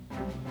 feet up.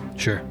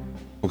 Sure.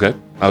 Okay,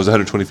 I was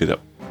 120 feet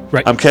up.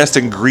 Right. I'm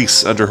casting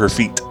grease under her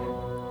feet.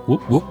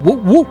 Whoop, whoop,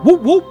 whoop, whoop,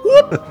 whoop, whoop,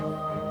 whoop.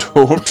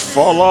 Don't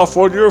fall off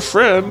on your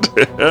friend.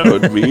 That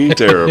would be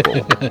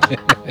terrible.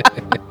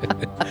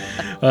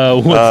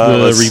 What's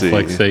let's the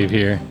reflex see. save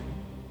here?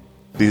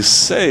 The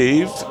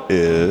save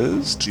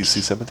is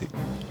DC 17.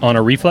 On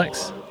a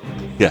reflex?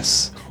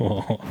 Yes.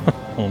 Oh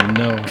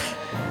no.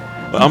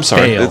 I'm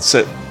sorry. Fail. It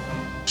said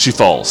she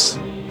falls.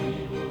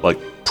 Like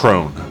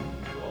prone.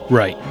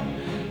 Right.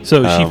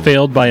 So she Um,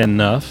 failed by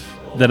enough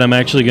that I'm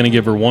actually going to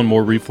give her one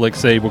more reflex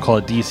save. We'll call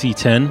it DC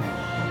 10.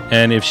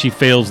 And if she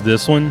fails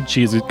this one,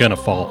 she's going to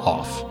fall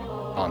off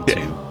onto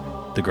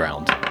the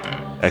ground.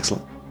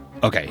 Excellent.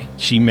 Okay.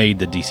 She made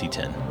the DC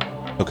 10.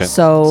 Okay.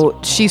 So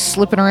she's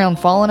slipping around,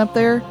 falling up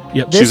there.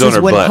 Yep. This She's on is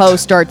her when butt. Poe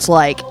starts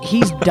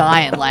he's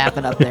dying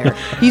laughing up there.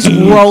 He's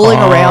rolling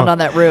around on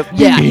that roof.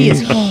 Yeah, he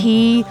is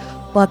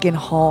fucking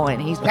hawing.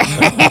 He's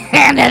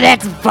Now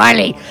that's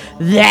funny.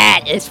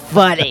 That is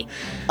funny.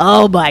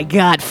 Oh my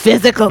god,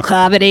 physical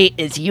comedy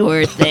is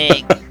your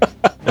thing.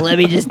 Let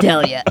me just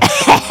tell you.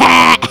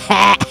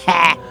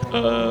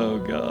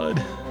 Oh,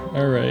 God.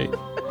 All right.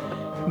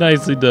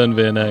 Nicely done,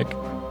 Van Eck.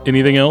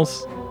 Anything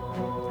else?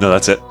 No,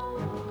 that's it.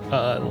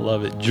 I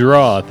love it.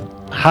 Droth,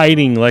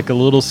 hiding like a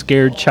little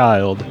scared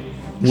child.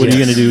 What are you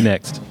going to do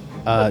next?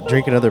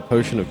 Drink another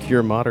potion of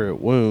cure moderate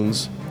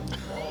wounds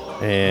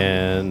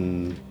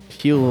and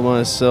heal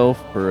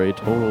myself for a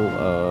total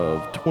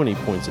of 20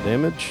 points of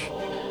damage,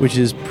 which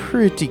is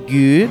pretty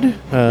good.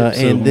 So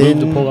And move then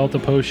to pull out the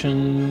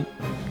potion.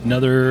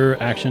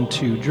 Another action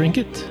to drink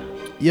it.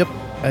 Yep.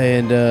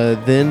 And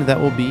then that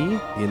will be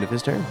the end of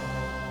his turn.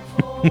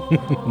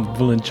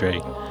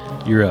 Valentre,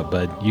 you're up,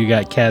 bud. You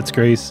got Cat's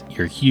Grace.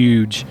 You're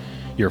huge.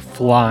 You're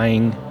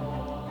flying.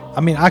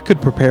 I mean, I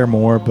could prepare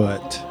more,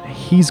 but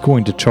he's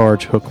going to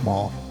charge Hook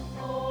Maw.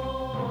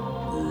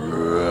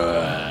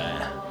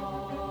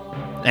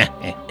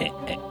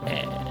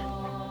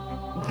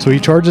 So he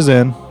charges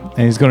in, and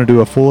he's going to do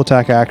a full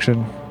attack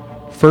action.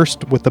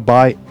 First, with the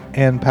bite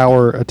and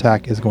power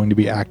attack is going to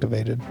be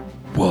activated.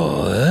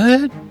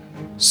 What?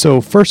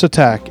 So first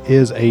attack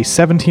is a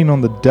 17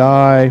 on the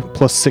die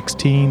plus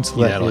 16, so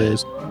Yeah, that that'll hit.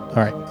 is all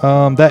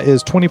right. That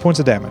is 20 points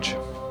of damage.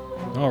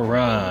 All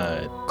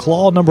right.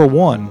 Claw number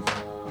 1,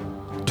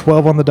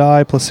 12 on the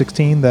die plus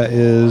 16, that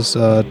is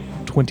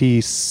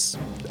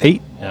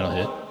 28. That'll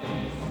hit.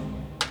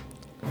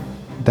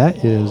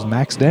 That is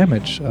max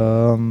damage.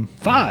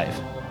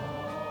 5.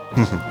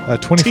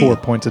 24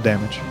 points of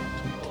damage.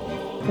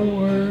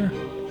 4.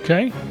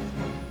 Okay.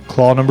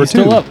 Claw number He's 2,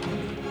 still up.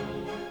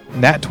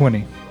 nat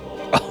 20.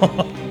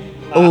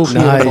 oh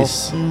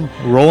Nice.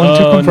 Rolling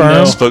to Oh, confirm.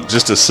 no. Spoke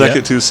just a second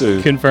Yep. too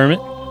soon. Confirm it.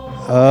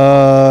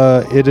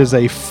 It is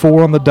a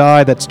 4 on the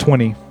die, that's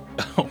 20.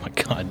 Oh my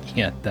god.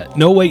 Yeah, that.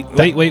 No, wait.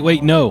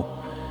 No.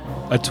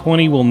 A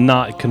 20 will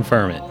not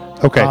confirm it.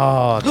 Okay.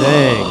 Oh,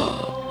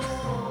 dang.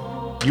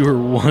 You were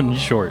 1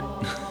 short.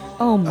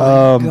 Oh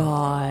my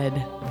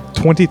god.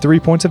 23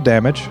 points of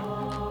damage.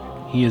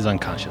 He is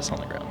unconscious on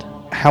the ground.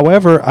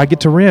 However, I get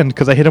to rend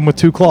because I hit him with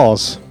 2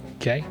 claws.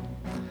 Okay.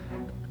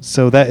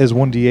 So that is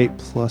 1d8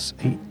 plus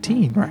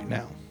 18 right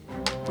now.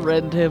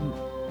 Rend him.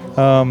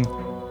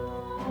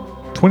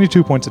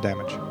 22 points of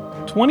damage.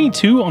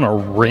 22 on a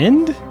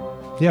rend?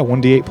 Yeah,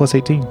 1d8 plus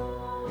 18.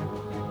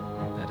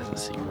 That doesn't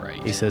seem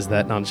right. He says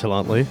that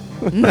nonchalantly.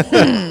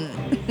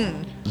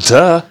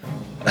 Duh.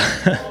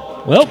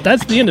 Well,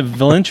 that's the end of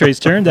Valentre's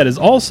turn. That is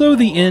also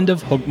the end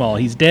of Hookmaw.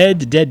 He's dead.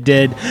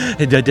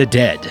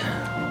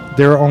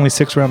 There are only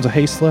 6 rounds of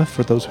haste left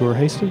for those who are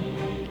hasted.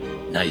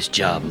 Nice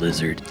job,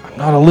 lizard.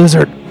 Not a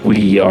lizard.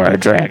 We are a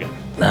dragon.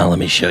 Now let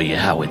me show you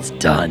how it's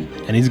done.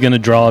 And he's going to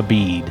draw a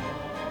bead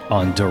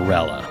on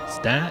Dorella.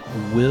 That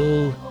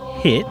will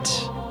hit.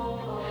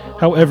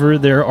 However,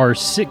 there are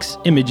 6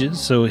 images,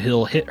 so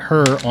he'll hit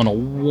her on a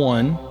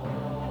 1.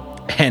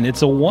 And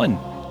it's a 1.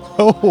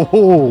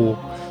 Oh,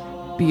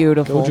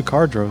 Beautiful. go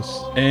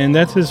Jakardros. And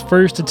that's his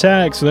first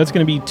attack, so that's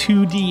going to be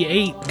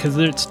 2d8 because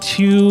it's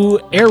 2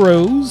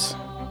 arrows.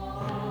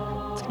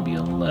 It's going to be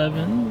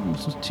 11.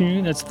 This is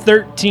 2. That's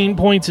 13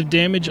 points of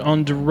damage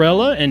on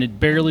Dorella, and it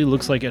barely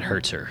looks like it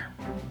hurts her.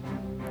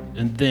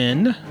 And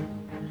then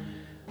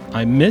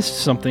I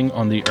missed something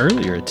on the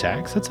earlier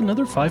attacks. That's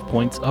another 5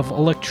 points of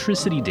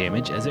electricity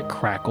damage as it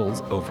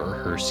crackles over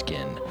her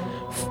skin.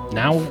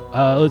 Now,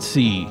 let's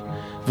see.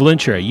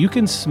 Valentre, you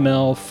can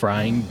smell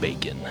frying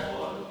bacon.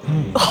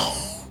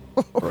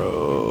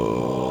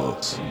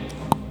 Gross.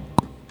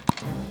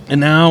 And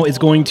now it's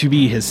going to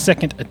be his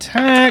second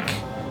attack.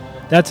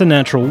 That's a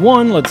natural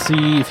 1. Let's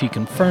see if he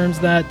confirms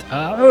that.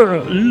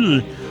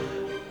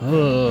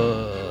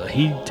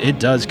 It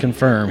does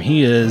confirm.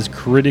 He is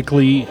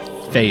critically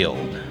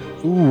failed.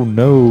 Ooh,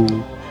 no.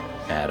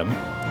 Adam,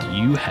 do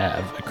you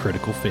have a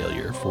critical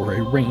failure for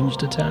a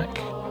ranged attack?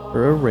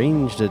 For a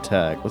ranged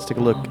attack. Let's take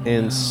a look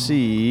and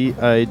see.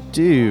 I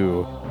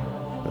do.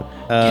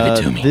 Give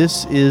it to me.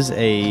 This is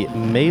a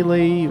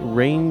melee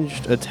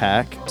ranged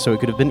attack, so it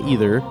could have been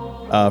either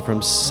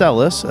from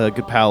Celis, a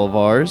good pal of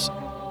ours.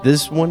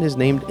 This one is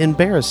named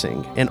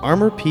Embarrassing. An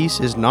armor piece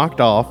is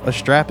knocked off, a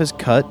strap is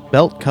cut,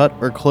 belt cut,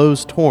 or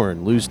clothes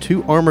torn. Lose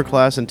 2 armor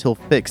class until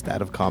fixed out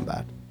of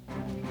combat.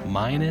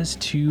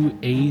 -2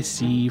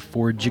 AC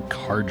for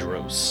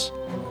Jakardros,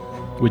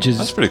 which is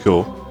That's pretty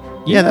cool.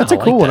 Yeah, that's I a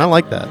cool like one. that. I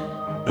like that.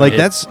 Like, It-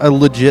 that's a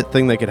legit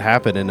thing that could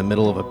happen in the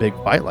middle of a big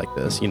fight like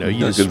this. You know, you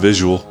Yeah, just, good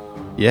visual.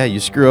 yeah, you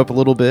screw up a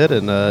little bit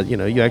and, you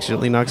know, you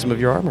accidentally knock some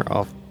of your armor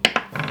off.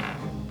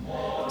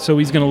 So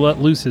he's going to let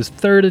loose his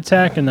third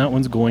attack, and that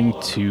one's going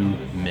to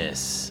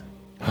miss.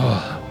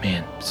 Oh,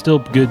 man. Still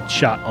good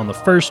shot on the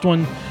first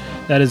one.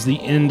 That is the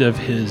end of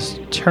his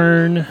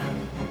turn.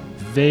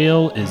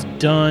 Vale is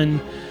done.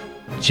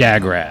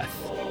 Jagrath,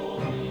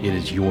 it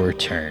is your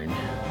turn.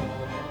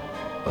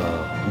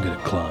 I'm going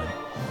to climb.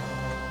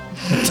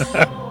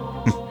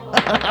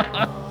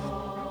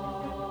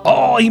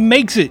 Oh, he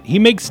makes it. He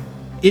makes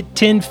it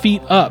 10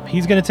 feet up.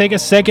 He's going to take a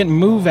second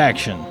move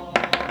action.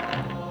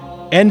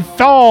 And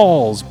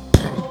falls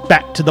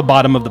back to the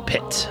bottom of the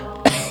pit.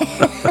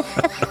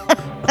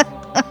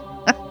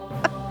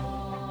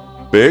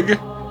 Big,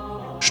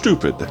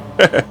 stupid.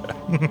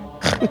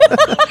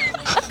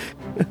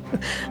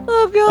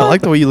 Oh god. I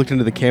like the way you looked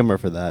into the camera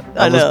for that.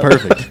 I That know. was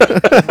perfect.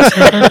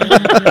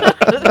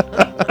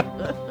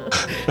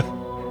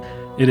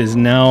 It is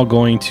now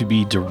going to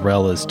be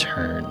Dorella's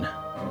turn.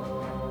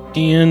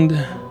 And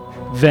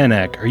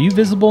Vanak, are you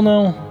visible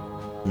now?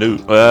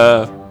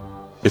 No.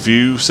 If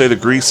you say the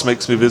grease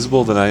makes me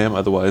visible, then I am.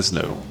 Otherwise,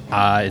 no.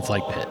 It's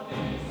like pit.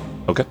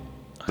 Okay.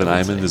 Then I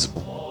am say.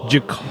 invisible.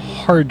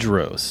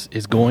 Jakardros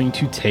is going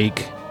to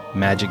take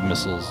magic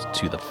missiles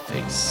to the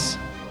face.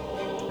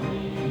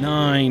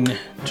 9,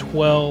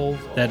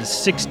 12, that is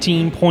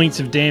 16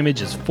 points of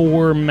damage as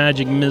 4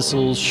 magic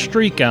missiles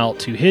streak out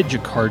to hit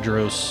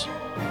Jakardros.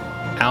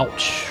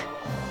 Ouch.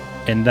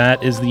 And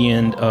that is the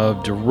end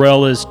of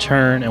Dorella's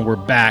turn, and we're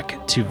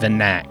back to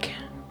Vanak.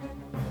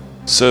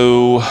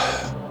 So,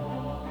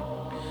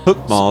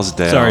 Hookmaw's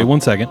down. Sorry,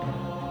 1 second.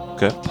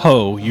 Okay.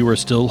 Poe, you are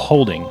still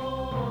holding.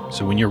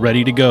 So when you're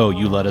ready to go,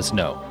 you let us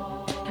know.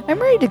 I'm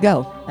ready to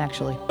go,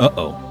 actually.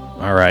 Uh-oh.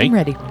 All right. I'm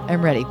ready.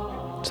 I'm ready.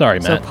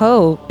 Sorry, So Matt.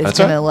 Poe is That's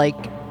gonna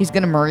he's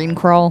gonna marine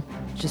crawl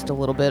just a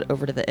little bit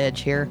over to the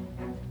edge here,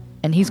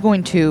 and he's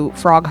going to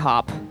frog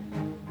hop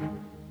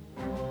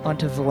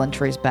onto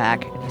Valentre's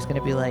back, and he's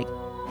gonna be like,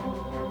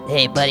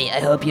 Hey, buddy, I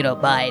hope you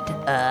don't mind.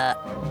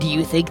 Do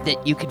you think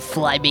that you could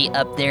fly me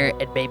up there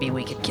and maybe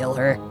we could kill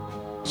her?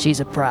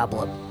 She's a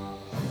problem.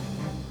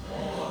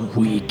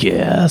 We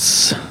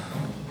guess.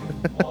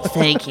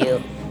 Thank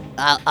you.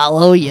 I'll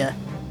owe you.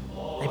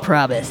 I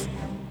promise.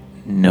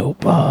 No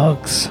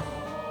bugs.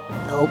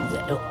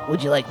 Oh,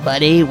 would you like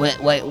money?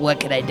 What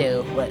can I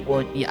do?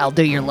 I'll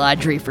do your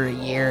laundry for a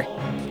year.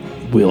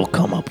 We'll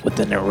come up with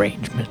an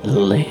arrangement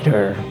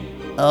later.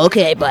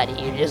 Okay,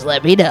 buddy, you just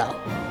let me know.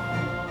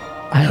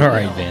 All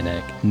right,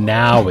 Vanak.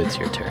 Now it's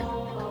your turn.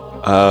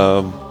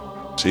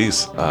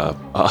 Jeez.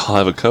 I'll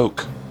have a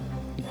Coke.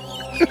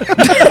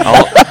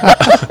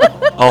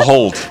 I'll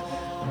hold.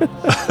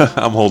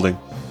 I'm holding.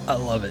 I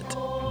love it.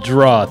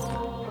 Droth.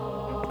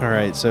 All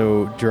right,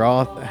 so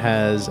Droth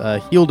has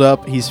healed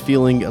up. He's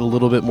feeling a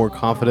little bit more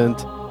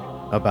confident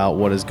about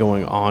what is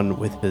going on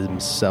with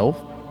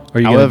himself. Are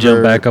you going to jump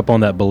However- back up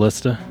on that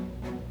ballista?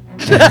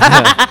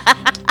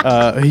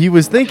 He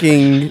was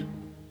thinking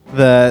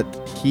that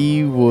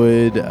he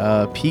would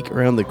peek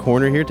around the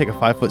corner here, take a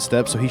 5-foot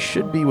step, so he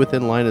should be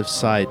within line of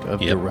sight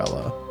of Yep.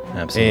 Dorella.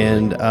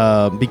 Absolutely.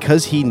 And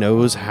because he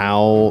knows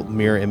how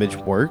mirror image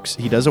works,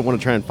 he doesn't want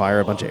to try and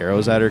fire a bunch of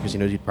arrows at her because he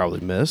knows he'd probably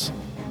miss.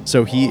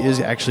 So he is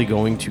actually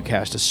going to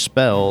cast a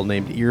spell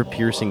named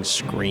Ear-Piercing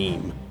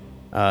Scream.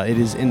 It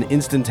is an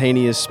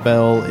instantaneous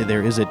spell.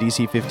 There is a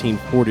DC 15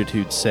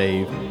 Fortitude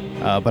save,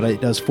 but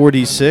it does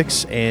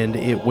 4d6, and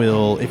it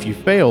will, if you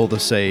fail the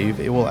save,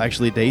 it will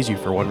actually daze you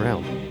for 1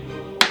 round.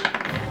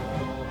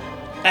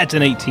 That's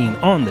an 18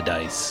 on the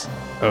dice.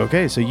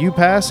 Okay, so you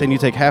pass and you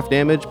take half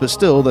damage, but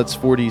still, that's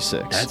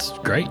 4d6. That's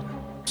great.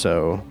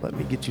 So let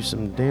me get you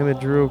some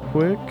damage real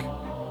quick.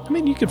 I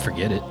mean, you could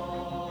forget it.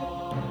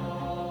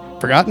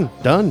 Forgotten.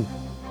 Done.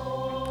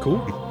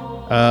 Cool.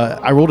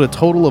 I rolled a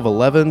total of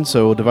 11,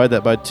 so we'll divide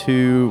that by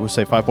 2. We'll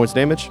say 5 points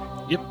damage.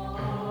 Yep.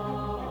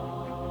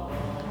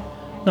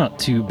 Not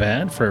too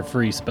bad for a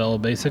free spell,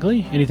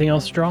 basically. Anything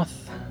else,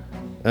 Droth?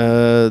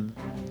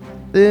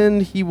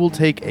 Then he will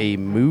take a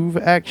move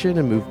action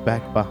and move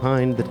back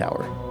behind the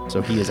tower.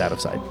 So he is out of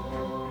sight.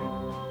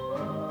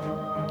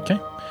 Okay.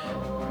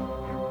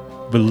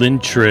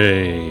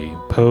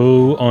 Valentre.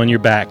 Poe on your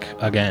back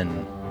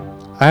again.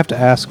 I have to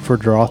ask for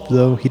Droth,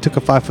 though. He took a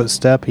 5-foot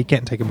step. He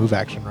can't take a move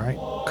action, right?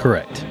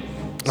 Correct.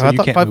 So I you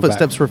thought can't 5 move foot back.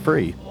 steps were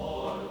free.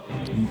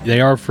 They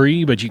are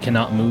free, but you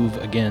cannot move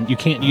again. You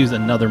can't use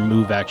another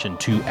move action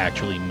to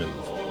actually move.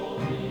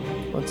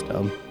 That's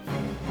dumb.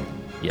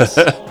 Yes.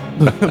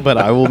 But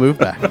I will move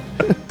back.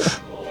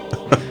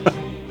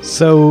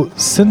 So,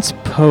 since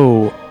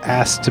Poe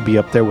asked to be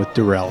up there with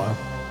Dorella,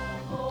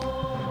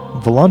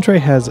 Volantre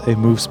has a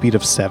move speed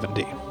of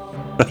 70.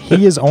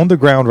 He is on the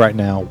ground right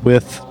now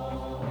with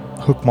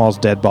Hookmaw's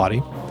dead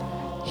body.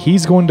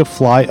 He's going to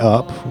fly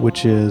up,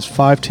 which is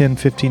 5, 10,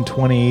 15,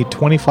 20,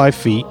 25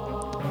 feet,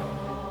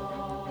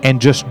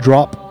 and just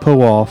drop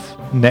Poe off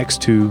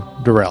next to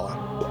Dorella.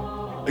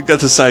 I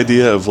got this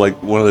idea of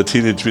like one of the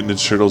Teenage Mutant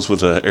Ninja Turtles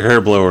with a hair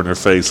blower in her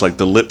face, like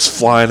the lips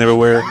flying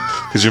everywhere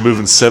because you're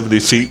moving 70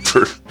 feet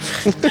for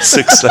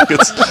 6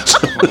 seconds.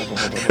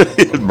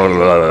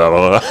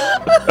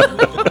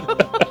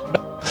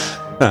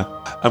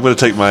 I'm going to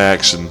take my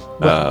action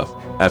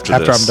After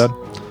after this. I'm done.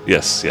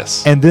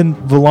 Yes. And then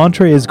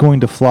Volantre is going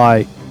to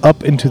fly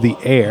up into the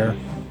air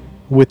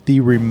with the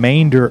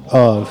remainder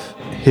of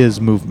his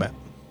movement.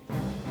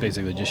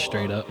 Basically, just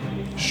straight up.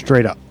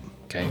 Straight up.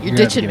 Okay, You're gonna have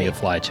to ditching give me me. a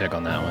fly check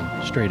on that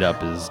one. Straight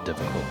up is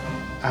difficult.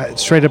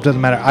 Straight up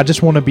doesn't matter. I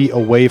just want to be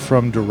away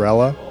from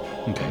Dorella.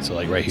 Okay, so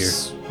like right here.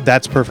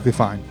 That's perfectly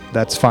fine.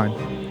 That's fine.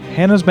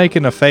 Hannah's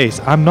making a face.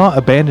 I'm not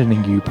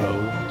abandoning you, Poe.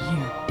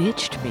 You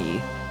ditched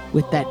me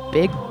with that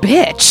big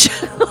bitch.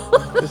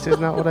 This is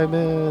not what I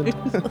meant.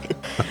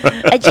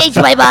 I changed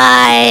my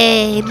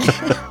mind.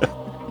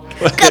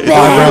 Come Five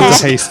rounds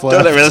back. of haste Don't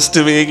left. ever listen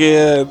to me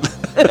again.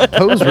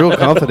 Poe's real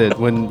confident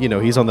when,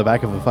 he's on the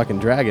back of a fucking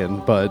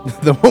dragon, but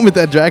the moment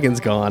that dragon's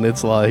gone,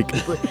 it's like,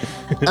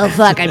 Oh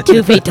fuck! I'm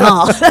 2 feet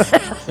tall.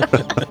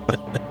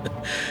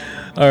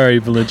 All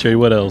right, Valentre,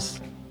 what else?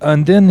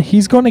 And then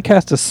he's going to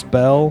cast a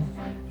spell.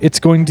 It's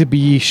going to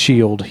be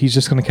shield. He's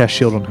just going to cast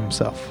shield on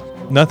himself.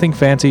 Nothing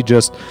fancy,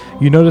 just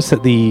you notice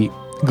that the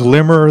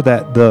glimmer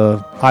that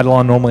the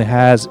Eidolon normally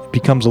has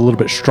becomes a little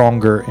bit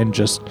stronger and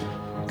just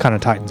kind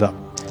of tightens up.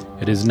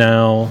 It is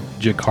now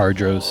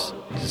Jakardros.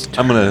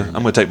 I'm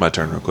gonna take my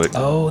turn real quick.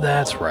 Oh,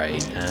 that's right.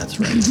 That's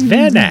right.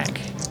 Vanak.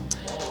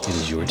 It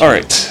is your turn. All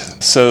right.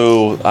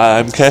 So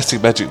I'm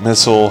casting Magic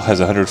Missile. Has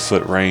a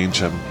 100-foot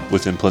range. I'm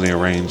within plenty of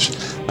range.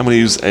 I'm going to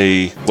use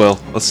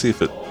let's see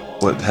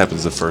what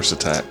happens the first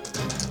attack.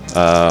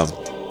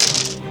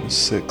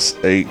 6,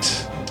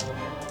 8,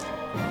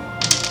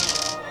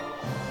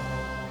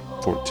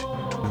 14,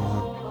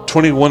 21.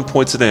 21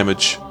 points of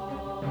damage.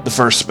 The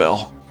first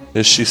spell.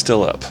 Is she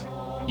still up?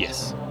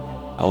 Yes.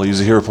 I'll use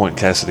a hero point and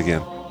cast it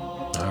again.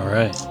 All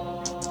right.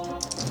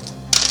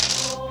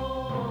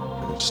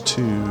 There's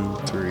 2,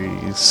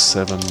 3,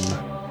 7.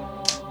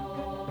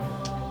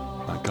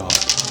 My God.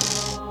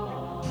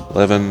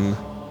 11,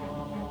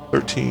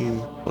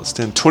 13, plus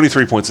 10,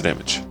 23 points of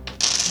damage.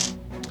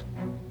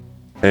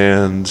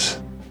 And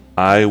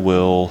I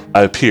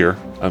appear.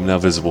 I'm now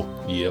visible.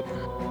 Yep.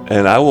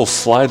 And I will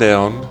fly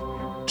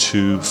down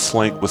to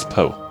flank with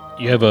Poe.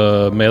 You have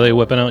a melee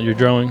weapon out you're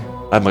drawing?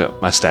 I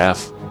have my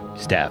staff.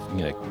 Staff. I'm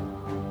going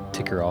to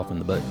tick her off in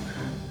the butt.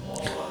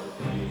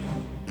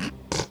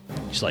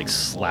 Just like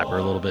slap her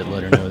a little bit,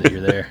 let her know that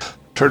you're there.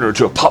 Turn her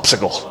into a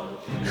popsicle.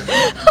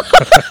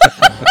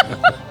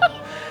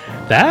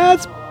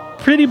 That's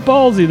pretty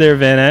ballsy there,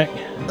 Vanak.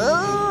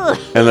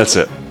 And that's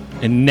it.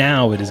 And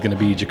now it is going to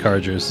be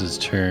Jakardros'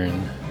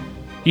 turn.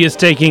 He is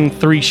taking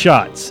 3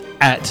 shots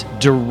at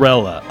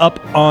Dorella up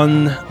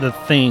on the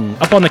thing,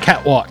 up on the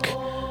catwalk.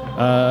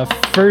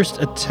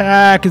 First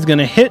attack is going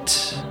to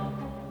hit.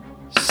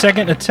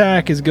 Second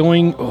attack is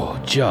going,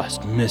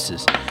 just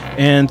misses.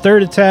 And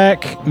third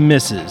attack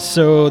misses.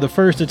 So the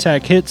first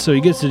attack hits, so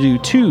he gets to do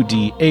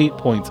 2d8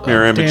 points of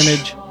Mirror image.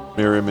 damage.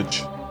 Mirror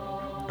image.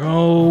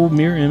 Oh,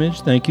 mirror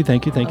image. Thank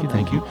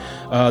you.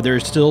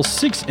 There's still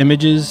 6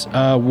 images.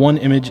 1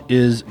 image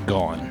is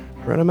gone.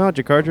 run him out,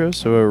 Jakardros,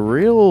 so a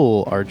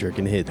real archer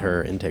can hit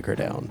her and take her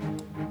down.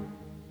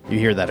 You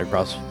hear that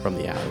across from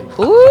the alley.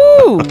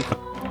 Ooh.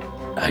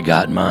 I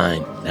got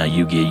mine. Now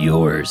you get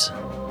yours.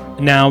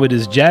 Now it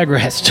is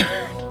Jagrat's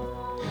turn.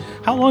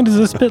 How long does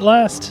this pit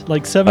last?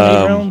 Like 7,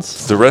 8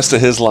 rounds? The rest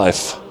of his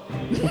life.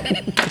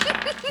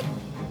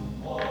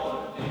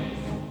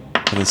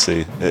 Let me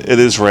see. It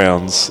is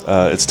rounds.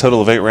 It's a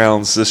total of 8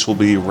 rounds. This will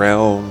be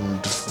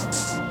round.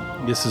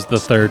 This is the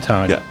 3rd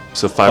time. Yeah,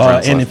 so 5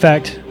 rounds And in left.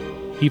 fact,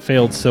 he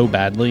failed so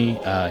badly,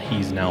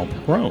 he's now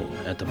prone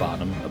at the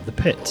bottom of the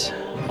pit.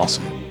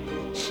 Awesome.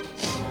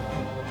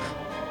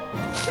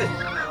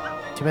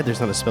 Too bad there's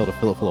not a spell to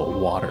fill it full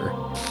of water.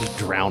 Just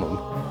drown him.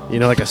 You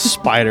know, like a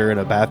spider in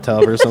a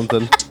bathtub or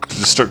something.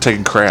 Just start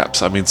taking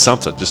craps. I mean,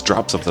 something. Just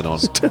drop something on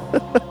him.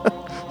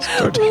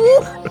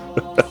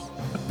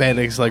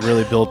 Bandic's like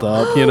really built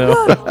up, you know?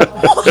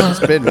 It's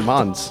been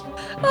months.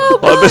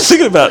 Well, I've been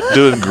thinking about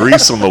doing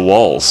grease on the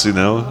walls, you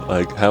know?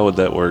 Like, how would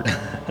that work?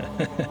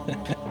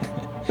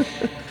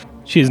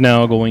 She is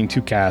now going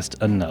to cast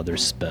another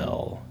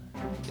spell.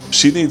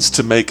 She needs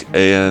to make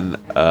a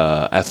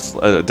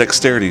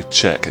dexterity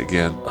check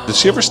again. Did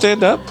she ever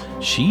stand up?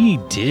 She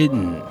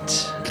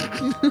didn't.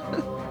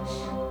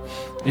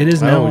 It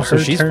is now Oh, so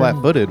her she's turn.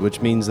 flat-footed, which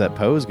means that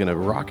Poe's gonna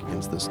rock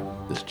against this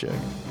chick.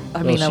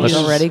 I mean, I she was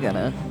was- already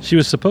gonna. She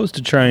was supposed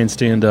to try and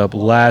stand up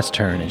last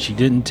turn, and she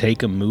didn't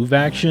take a move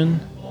action.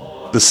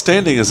 The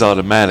standing is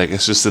automatic.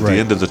 It's just at Right. the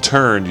end of the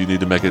turn, you need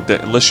to make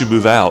unless you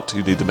move out,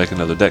 you need to make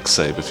another dex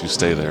save if you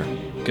stay there.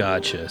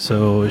 Gotcha.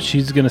 So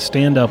she's going to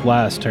stand up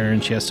last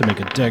turn. She has to make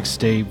a dex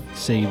save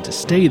to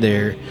stay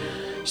there.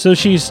 So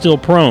she's still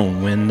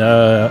prone when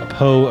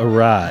Poe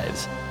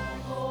arrives.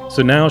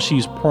 So now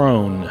she's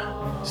prone.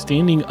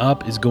 Standing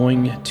up is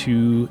going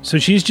to... So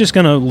she's just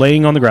going to,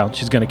 laying on the ground,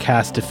 she's going to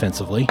cast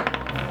defensively.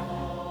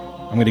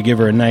 I'm going to give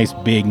her a nice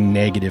big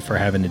negative for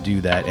having to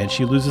do that. And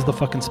she loses the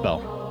fucking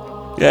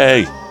spell.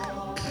 Yay!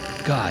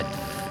 God,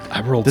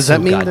 I rolled Does so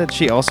that mean god- that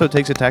she also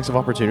takes attacks of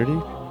opportunity?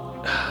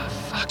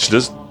 She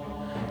does.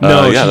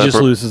 No, yeah, she that just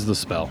per- loses the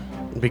spell.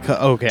 Because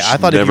I She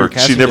thought if you never- were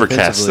casting she never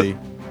cast defensively,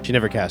 she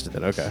never cast it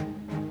then. Okay.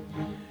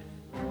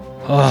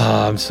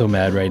 Oh, I'm so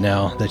mad right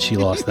now that she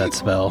lost that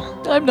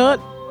spell. I'm not.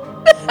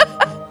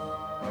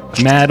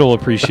 Mad will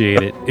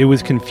appreciate it. It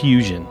was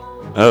confusion.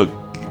 Oh,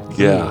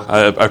 yeah.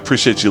 I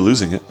appreciate you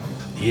losing it.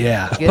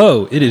 Yeah. Good.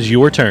 Poe, it is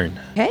your turn.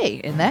 Okay,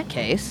 in that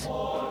case,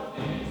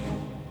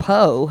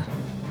 Poe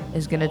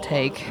is going to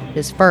take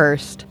his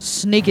first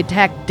sneak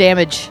attack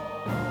damage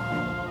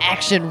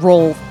action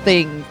roll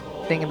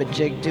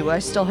thingamajig. Do I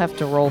still have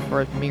to roll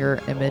for a mirror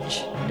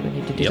image? Do we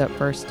need to do Yep. that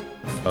first?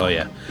 Oh,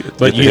 yeah. Get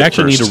But the you hit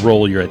actually need first. to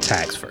roll your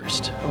attacks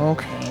first.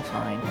 Okay,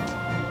 fine.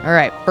 All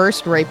right,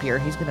 first rapier.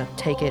 He's going to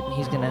take it and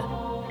he's going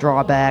to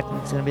draw back and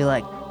he's going to be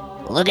like,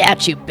 Look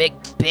out, you big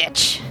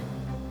bitch.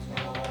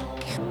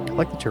 I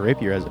like that your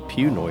rapier has a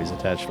pew noise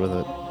attached with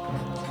it.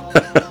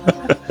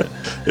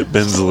 It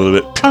bends a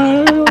little bit.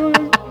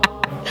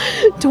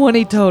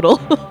 20 total.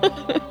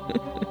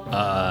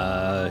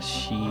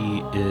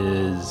 She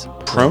is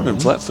Prone and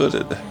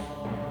flat-footed.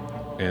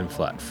 and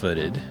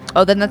flat-footed,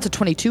 Oh, then that's a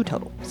 22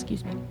 total.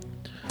 Excuse me.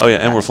 Oh, yeah,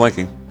 and we're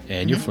flanking.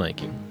 and you're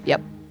flanking.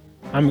 Yep.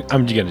 I'm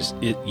gonna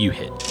you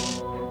hit.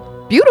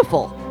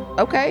 Beautiful.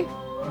 Okay.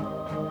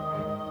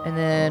 And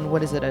then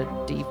what is it? A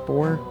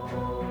D4?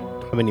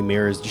 How many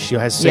mirrors? She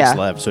has 6 Yeah,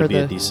 left, so for it'd be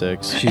a the-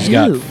 D6. She's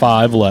got Ew.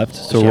 5 left,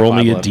 so She's got roll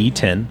 5 me a left.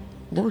 D10.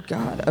 Lord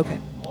God. Okay.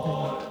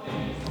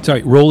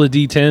 Sorry, roll a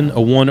D10. A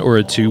 1 or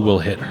a 2 will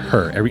hit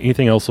her.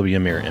 Anything else will be a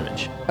mirror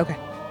image. Okay.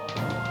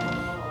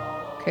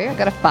 Okay, I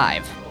got a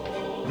 5.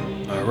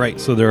 All right,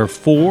 so there are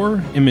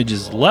 4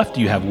 images left.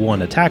 You have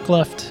 1 attack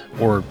left,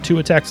 or 2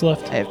 attacks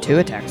left. I have 2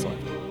 attacks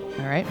left.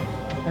 All right.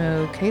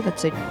 Okay,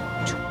 that's a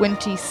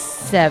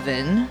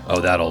 27. Oh,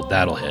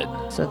 that'll hit.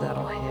 So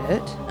that'll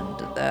hit.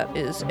 And that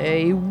is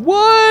a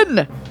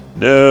 1.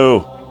 No.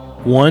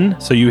 1,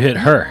 so you hit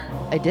her.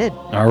 I did.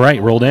 All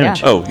right, roll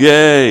damage. Oh,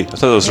 yay. I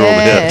thought it was roll to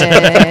hit.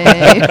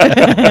 Yay.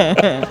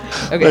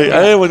 Okay. Hey,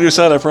 I am on your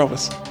side, I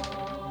promise.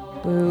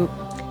 Boop.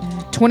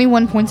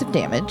 21 points of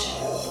damage.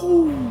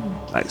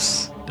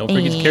 Nice. Don't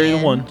forget to carry the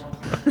 1.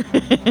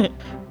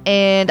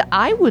 And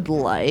I would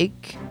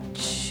like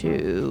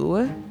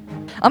to...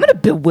 I'm going to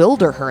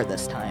bewilder her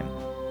this time.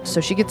 So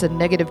she gets a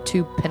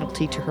 -2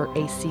 penalty to her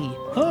AC.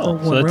 Oh,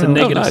 so one that's a round.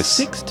 negative Oh, nice.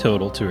 6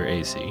 total to her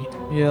AC.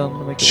 Yeah, I'm going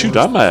to make it Shoot,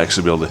 worse. I might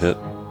actually be able to hit.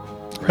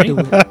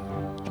 Right?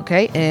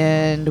 Okay,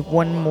 and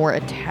one more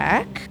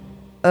attack.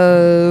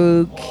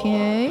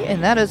 Okay,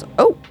 and that is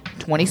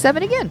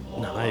 27 again.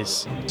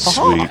 Nice.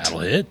 Sweet. That'll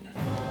hit.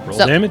 Roll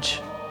So- damage.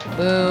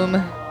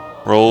 Boom.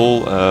 Roll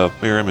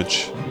mirror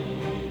image.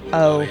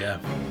 Oh, Yeah.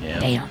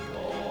 Damn.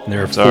 And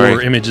there are Sorry.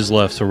 4 images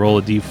left, so roll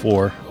a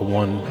D4. A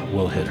 1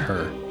 will hit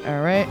her.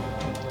 all right.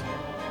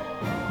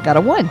 Got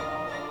a 1.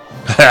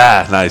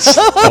 Ha, nice.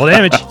 Roll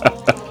damage.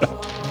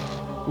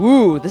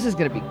 Ooh, this is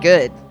gonna be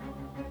good.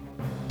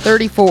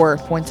 34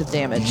 points of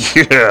damage.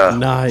 Yeah.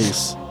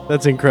 Nice.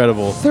 That's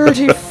incredible.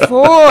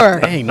 34.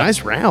 Dang,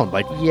 nice round.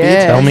 Like,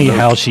 Yeah. Tell me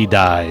how she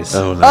dies.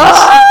 Oh,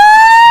 nice.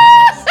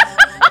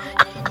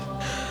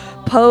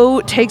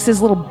 Poe takes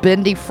his little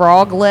bendy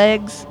frog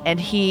legs and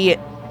he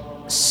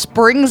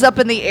springs up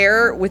in the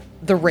air with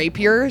the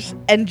rapiers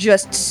and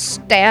just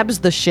stabs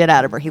the shit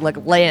out of her. He like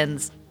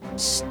lands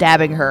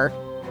stabbing her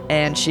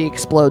and she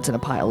explodes in a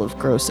pile of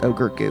gross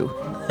ogre goo.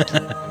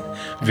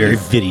 Very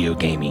video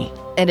gamey.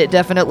 And it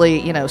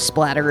definitely,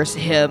 splatters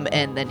him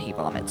and then he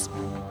vomits.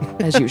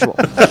 As usual.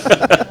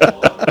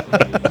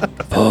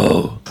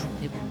 Oh,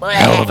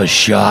 hell of a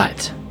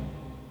shot.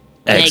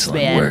 Thanks,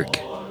 Excellent man. work.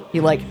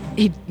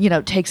 He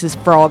takes his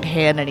frog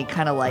hand and he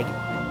kind of like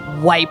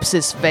wipes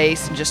his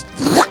face and just,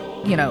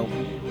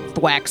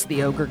 thwacks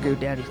the ogre goo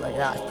down. He's like,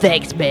 Oh,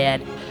 thanks,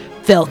 man.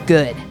 Felt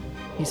good.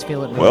 he's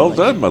feeling really Well like-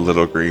 done, my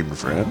little green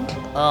friend.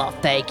 Oh,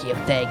 thank you.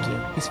 Thank you.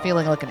 He's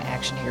feeling like an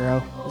action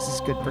hero. This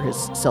is good for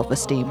his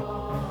self-esteem.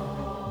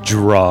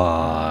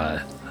 Draw.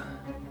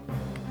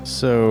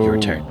 so Your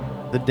turn.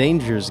 the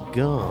danger's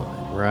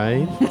gone,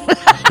 right?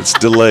 It's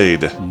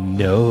delayed.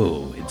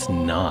 No, it's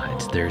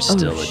not. There's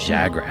still a shit.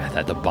 Jagrath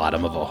at the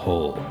bottom of a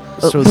hole,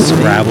 So the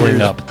scrabbling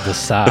danger's up the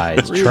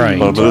sides, really trying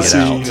to get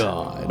Publicity.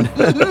 out.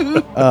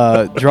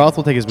 gone. Droth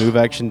will take his move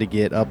action to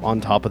get up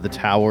on top of the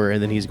tower,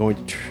 and then he's going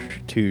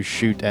to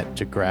shoot at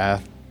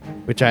Jagrath,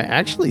 which I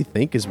actually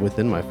think is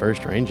within my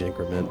first range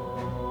increment.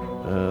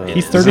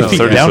 He's It's 30 a feet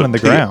 30 down foot in the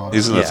pit. ground.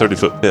 He's in a Yeah.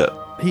 30-foot pit.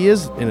 He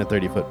is in a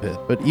 30-foot pit,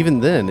 but even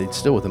then, it's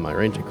still within my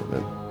range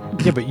increment.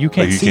 Yeah, but you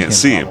can't Like, you see can't him.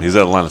 see him. probably. He's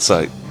out of line of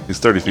sight. He's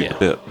 30 feet in the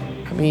pit.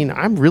 I mean,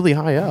 I'm really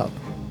high up.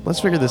 Let's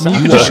figure this out.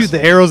 You can just shoot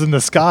the arrows in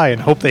the sky and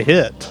hope they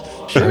hit.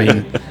 I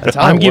mean, That's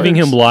how I'm it giving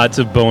works. him lots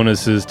of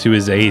bonuses to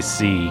his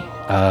AC,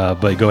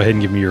 but go ahead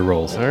and give me your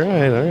rolls. All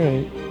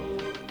right.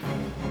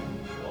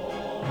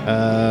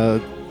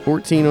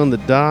 14 on the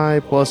die,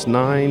 plus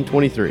 9,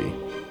 23.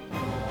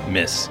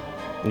 Miss.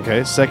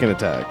 Okay, second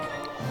attack.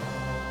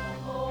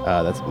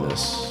 That's a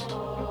miss.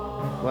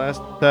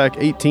 Last attack,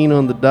 18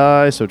 on the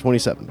die, so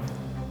 27.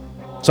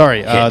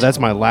 Sorry, Hit. that's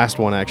my last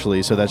one,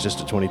 actually, so that's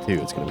just a 22.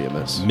 It's going to be a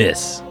miss.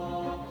 Miss.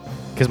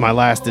 Because my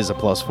last is a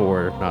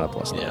 +4, not a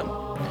 +9.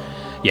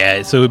 Yeah.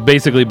 Yeah, so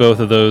basically both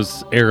of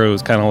those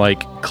arrows kind of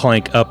like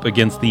clank up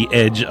against the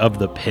edge of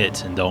the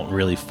pit and don't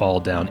really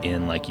fall down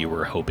in like you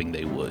were hoping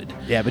they would.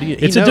 Yeah, but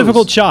It's a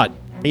difficult shot.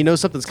 He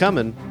knows something's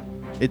coming.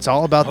 It's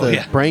all about the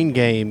yeah. brain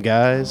game,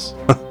 guys.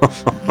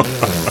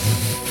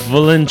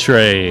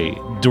 Valentre,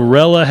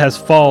 Dorella has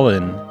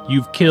fallen.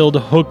 You've killed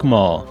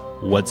Hookmaw.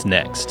 What's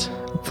next?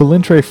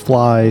 Valentre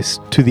flies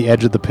to the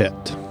edge of the pit.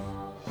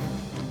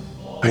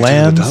 Are you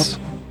Lands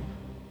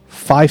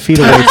 5 feet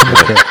away from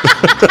the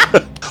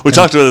pit. We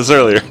talked about this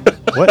earlier.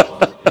 What?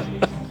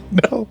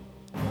 No.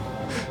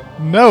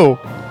 No.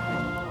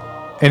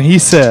 And he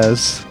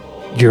says,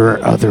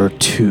 Your other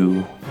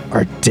two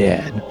are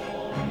dead.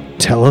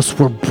 Tell us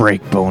where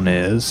Breakbone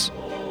is,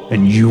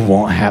 and you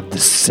won't have the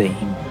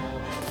same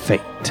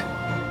fate.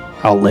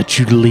 I'll let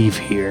you leave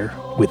here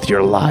with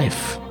your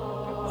life.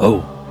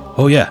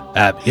 Oh yeah,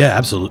 yeah,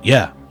 absolutely,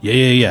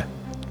 yeah.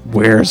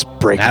 Where's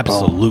Breakbone?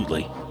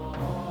 Absolutely.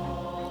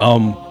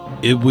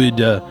 It would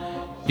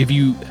if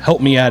you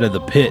help me out of the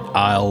pit,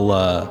 I'll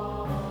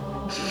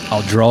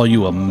draw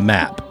you a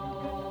map.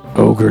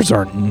 Ogres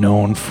aren't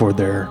known for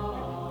their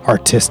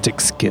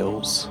artistic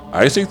skills.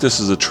 I think this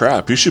is a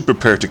trap. You should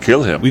prepare to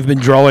kill him. We've been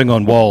drawing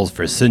on walls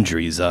for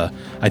centuries. I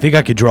think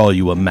I could draw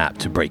you a map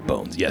to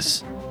Breakbones.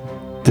 Yes.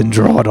 Then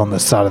draw it on the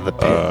side of the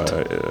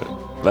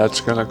pit.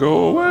 That's gonna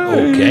go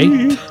away.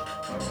 Okay.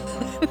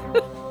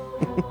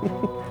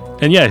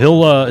 And yeah,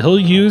 he'll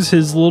use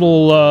his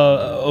little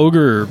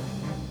ogre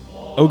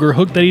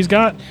hook that he's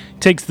got.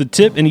 Takes the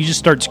tip and he just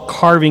starts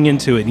carving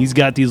into it. And he's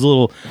got these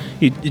little.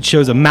 It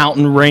shows a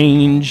mountain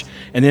range,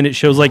 and then it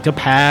shows like a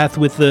path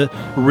with the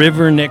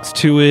river next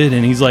to it.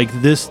 And he's like,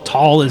 this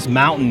tallest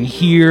mountain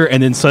here,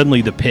 and then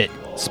suddenly the pit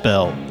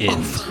spell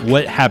ends.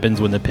 What happens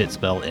when the pit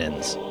spell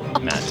ends,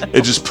 Matt?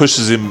 It just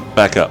pushes him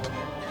back up.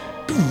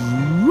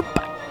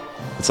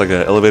 It's like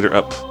an elevator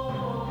up,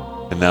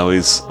 and now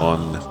he's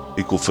on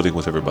equal footing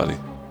with everybody.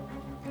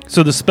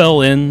 So the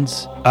spell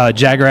ends.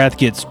 Jagrath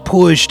gets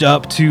pushed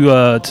up to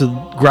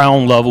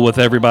ground level with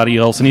everybody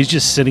else, and he's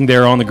just sitting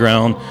there on the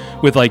ground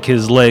with like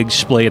his legs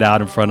splayed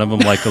out in front of him,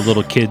 like a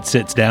little kid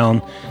sits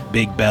down,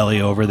 big belly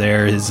over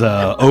there, his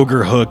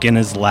ogre hook in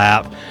his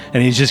lap,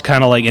 and he's just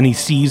kind of like, and he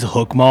sees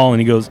Hookmaw,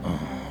 and he goes,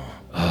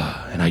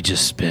 and I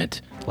just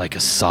spent like a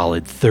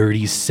solid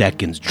 30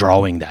 seconds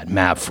drawing that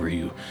map for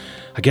you.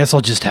 I guess I'll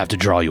just have to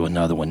draw you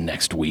another one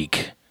next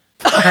week.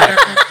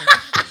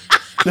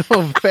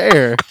 No,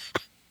 fair.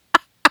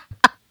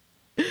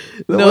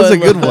 That No, was I a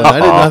good love one. I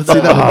did not see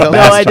that one. No,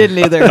 I didn't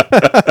either.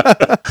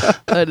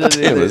 I didn't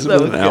Damn, either. it's That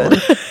been was an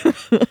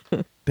good.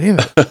 hour. Damn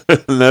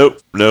it.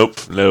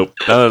 Nope,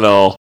 not at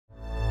all.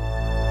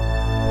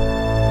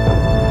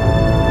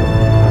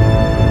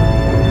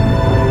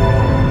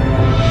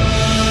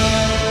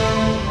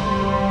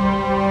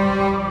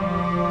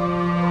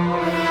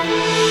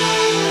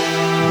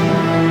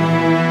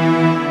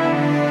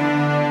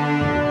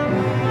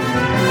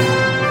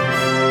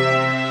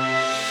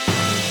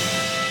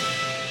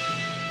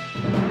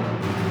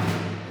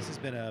 This has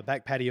been a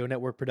Back Patio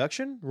Network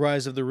production.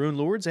 Rise of the Rune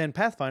Lords and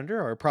Pathfinder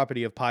are a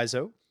property of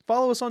Paizo.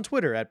 Follow us on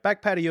Twitter at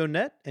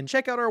BackPatioNet and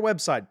check out our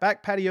website,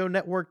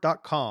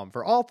 backpationetwork.com,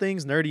 for all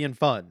things nerdy and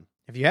fun.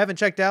 If you haven't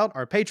checked out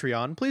our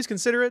Patreon, please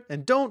consider it,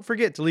 and don't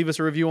forget to leave us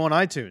a review on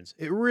iTunes.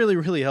 It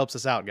really helps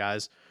us out,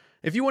 guys.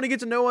 If you want to get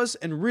to know us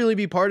and really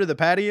be part of the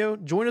patio,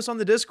 join us on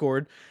the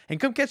Discord and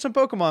come catch some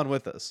Pokemon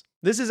with us.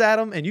 This is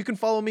Adam, and you can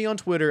follow me on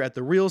Twitter at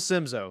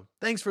TheRealSimzo.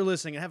 Thanks for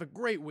listening, and have a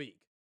great week.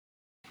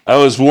 I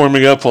was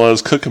warming up while I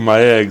was cooking my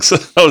eggs.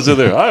 I was in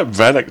there. I'm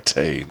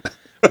Vanactane.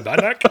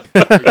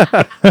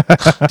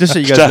 Just so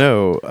you guys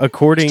know,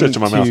 according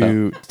Stretching my mouth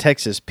to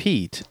Texas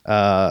Pete,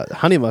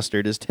 honey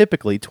mustard is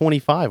typically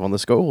 25 on the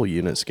Scoville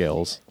unit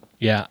scales.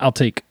 Yeah, I'll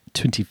take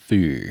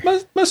 24.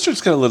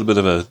 Mustard's got a little bit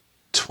of a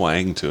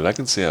twang to it. I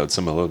can see how it's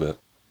some a little bit.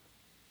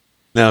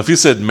 Now, if you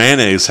said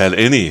mayonnaise had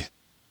any,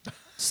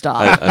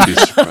 Stop. I'd be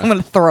surprised. I'm going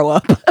to throw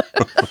up.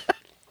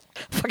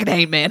 Fucking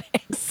hate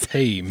mayonnaise.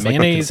 Hey, like the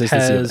mayonnaise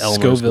consistency of has Elmer's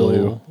Scoville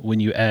glue.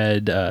 when you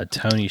add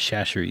Tony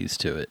Chachere's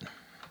to it.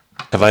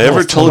 Have I ever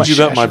it's told what you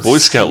about my Shasha Boy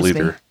Scout excuse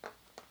me? leader?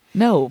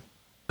 No.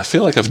 I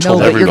feel like I've No, told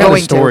but you're everybody. going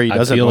The story to. I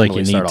doesn't feel like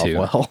normally you start need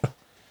off to.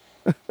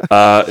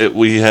 well.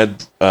 We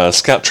had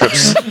scout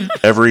trips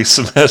every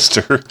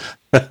semester.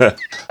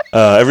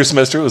 Every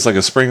semester it was like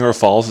a spring or a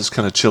fall. It's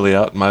kind of chilly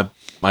out. My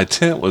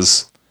tent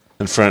was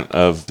in front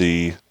of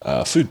the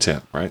food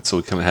tent, right? So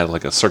we kind of had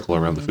like a circle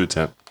around the food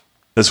tent.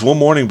 This one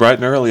morning, bright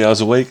and early, I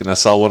was awake and I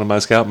saw one of my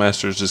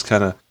scoutmasters just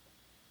kind of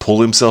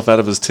pull himself out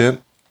of his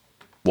tent,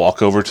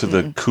 walk over to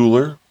the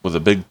cooler with a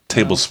big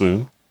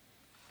tablespoon,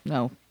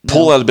 No.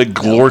 pull out a big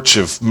glorch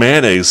of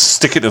mayonnaise,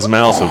 stick it in his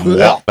mouth, and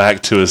walk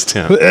back to his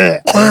tent.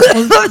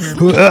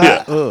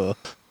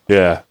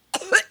 Yeah.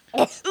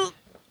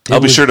 I'll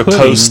be sure to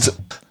post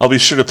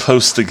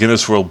the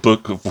Guinness World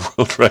Book of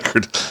World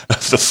Record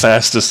of the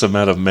fastest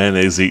amount of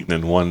mayonnaise eaten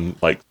in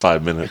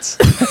 5 minutes.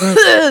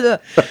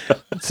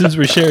 Since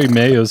we're sharing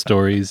mayo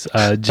stories,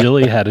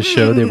 Jilly had a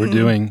show they were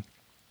doing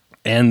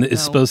and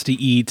is supposed to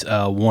eat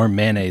warm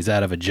mayonnaise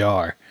out of a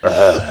jar.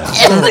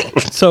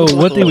 So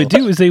what they would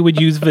do is they would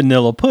use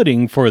vanilla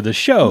pudding for the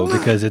show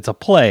because it's a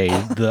play.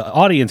 The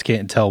audience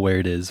can't tell where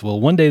it is. Well,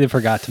 one day they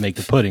forgot to make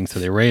the pudding, so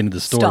they ran to the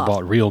store, Stop.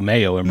 bought real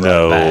mayo, and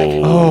brought it back.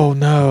 Oh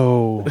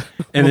no!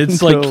 And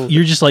it's like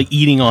you're just like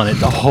eating on it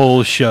the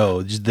whole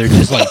show. They're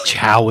just like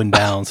chowing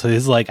down. So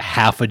it's like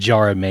half a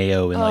jar of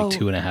mayo in like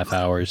 2.5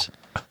 hours.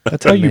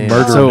 That's how you Man.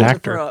 murder So- an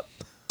actor.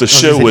 The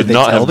show Did would they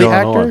not tell have the gone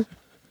actor? on.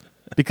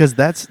 Because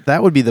that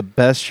would be the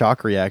best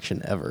shock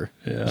reaction ever.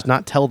 Yeah. Just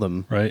not tell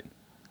them. Right?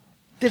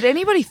 Did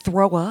anybody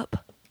throw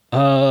up?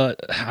 I'm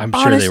sure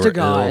Honest they were to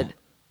God. ill.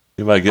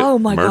 You might get Oh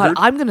my murdered.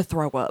 God, I'm gonna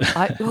throw up.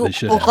 They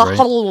should have,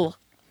 right?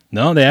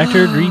 No, the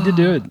actor agreed to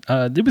do it.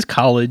 It was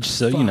college,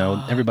 so you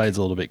know everybody's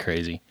a little bit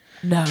crazy.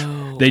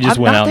 No, They just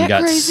I'm went not out and that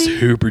got crazy.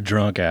 super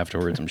drunk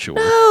afterwards. I'm sure.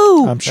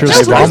 No, I'm sure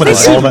That's they what vomited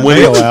they all that said.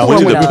 mayo Winnie out.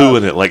 the Yeah. Pooh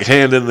in it, like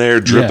hand in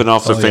there, dripping Yeah.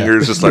 off their Oh, yeah.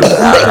 fingers, just like.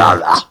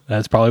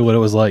 That's probably what it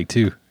was like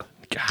too.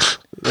 God.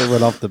 They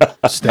went off the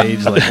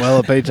stage like, well,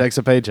 a paycheck's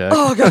a paycheck.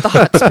 Oh, I got the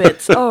hot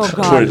spits. Oh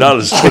God.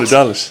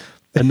 $20.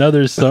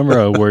 Another summer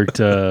I worked,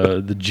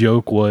 the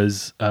joke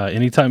was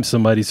anytime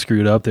somebody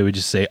screwed up, they would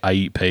just say, "I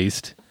eat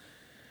paste."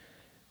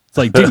 It's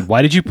like, dude,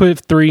 why did you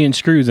put 3-inch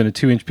screws in a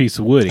 2-inch piece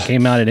of wood? It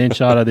came out an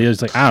inch out of the other.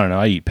 It's like, I don't know,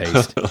 I eat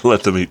paste.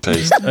 Let them eat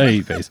paste. I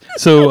eat paste.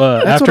 So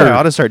That's after what I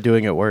ought to start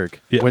doing at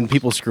work. Yeah. When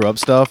people screw up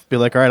stuff, be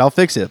like, all right, I'll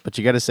fix it. But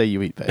you got to say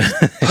you eat paste.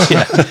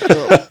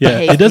 Yeah,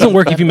 it doesn't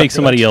work if you make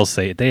somebody else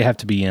say it. They have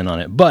to be in on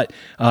it. But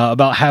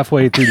about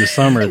halfway through the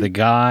summer, the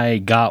guy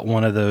got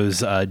one of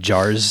those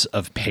jars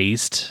of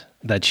paste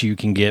that you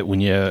can get when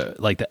you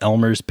like the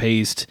Elmer's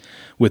paste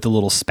with a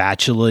little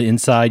spatula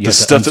inside. You The have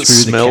to stuff that unscrew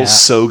the smells cap.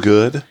 so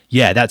good.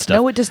 Yeah, that stuff.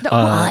 No, it does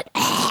not.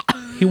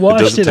 He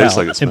washed doesn't it taste out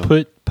like it and smells.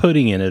 put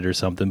pudding in it or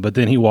something. But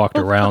then he walked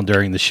around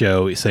during the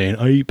show saying,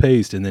 "I eat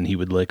paste," and then he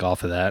would lick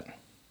off of that.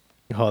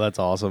 Oh, that's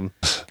awesome.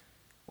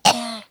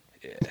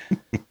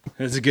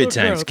 It's a good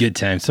time. It's a good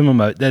time.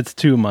 That's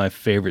two of my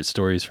favorite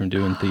stories from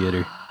doing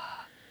theater,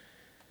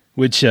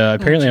 which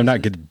apparently I'm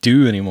not good to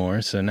do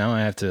anymore. So now I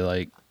have to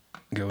like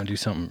go and do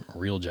something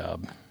real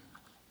job.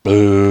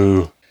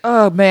 Boo.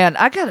 Oh man,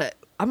 I'm gonna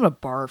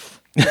barf.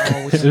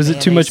 Was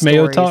it too much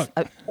mayo talk?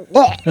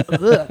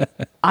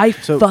 I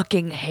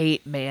fucking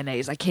hate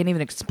mayonnaise. I can't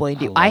even explain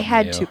to you. I love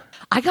had mayo. to.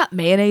 I got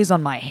mayonnaise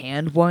on my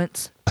hand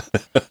once,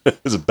 It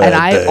was a bad and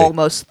I day.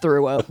 almost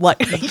threw up. Like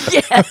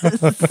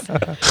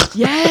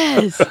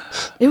yes,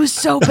 it was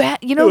so bad.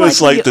 You know, It was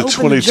when like the you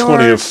open 2020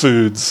 jar, of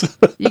foods.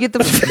 you get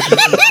the.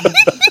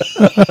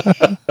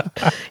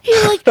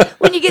 You're like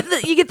when you get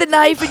the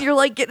knife and you're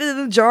like getting it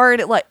in the jar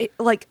and it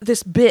like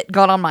this bit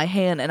got on my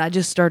hand and I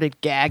just started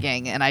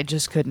gagging and I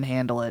just couldn't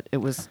handle it. It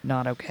was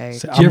not okay.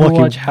 Did you ever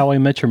watch How I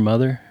Met Your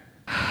Mother?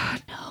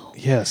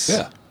 Yes.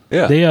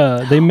 Yeah.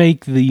 They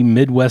make the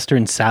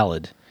Midwestern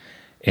salad,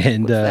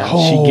 and she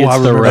Oh, gets I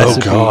the remember that. Oh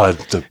recipe. God.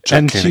 The And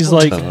gigantic she's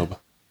like, tub.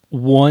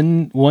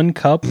 one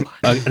cup,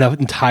 an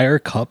entire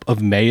cup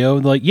of mayo.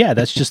 Like, yeah,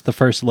 that's just the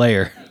first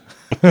layer.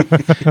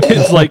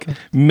 It's like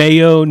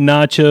mayo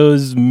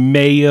nachos,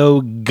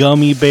 mayo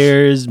gummy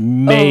bears,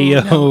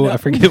 mayo. I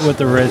forget what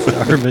the rest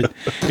are, but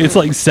it's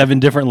like 7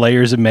 different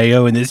layers of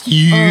mayo in this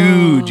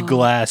huge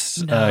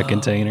glass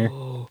container.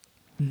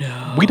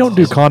 We don't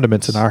do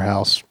condiments in our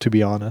house, to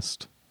be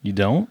honest. You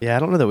don't? Yeah, I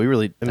don't know that we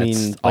really. I That's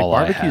mean, like all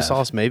I barbecue have.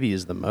 sauce maybe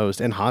is the most,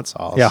 and hot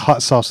sauce. Yeah,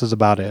 hot sauce is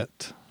about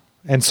it,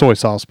 and soy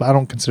sauce, but I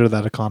don't consider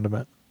that a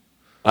condiment.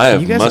 I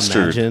have you guys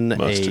mustard. imagine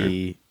Mustard.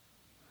 a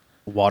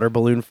water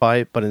balloon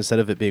fight, but instead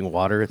of it being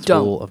water, it's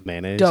Don't. full of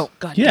mayonnaise. Don't,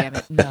 god Yeah. damn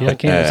it, no. Yeah, I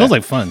can. It sounds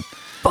like fun.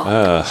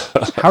 How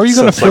are you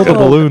going to Sounds fill like the a-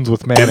 balloons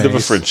with End of a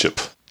mayonnaise? friendship.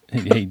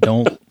 Hey,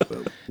 don't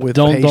With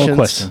don't patience.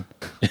 question.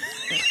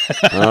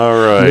 All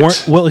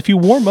right. Well, if you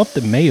warm up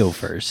the mayo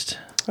first,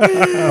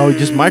 Oh,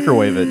 just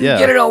microwave it. Yeah.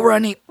 Get it all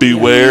runny.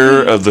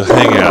 Beware of the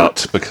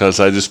hangout because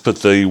I just put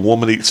the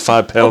woman eats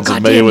 5 pounds God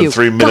of mayo damn in you.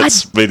 3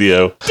 minutes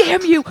video.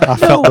 Damn you! I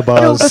felt the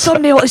buzz. No, the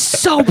thumbnail is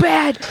so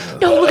bad.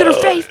 No, look at her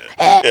face.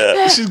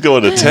 Yeah, she's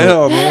going to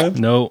town, man.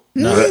 no,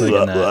 not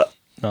clicking that.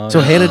 No, So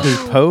no. Hannah, does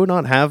Poe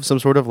not have some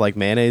sort of like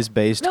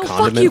mayonnaise-based No, fuck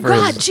condiment you, for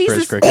God, his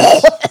Jesus.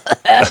 crickets?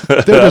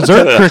 They're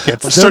dessert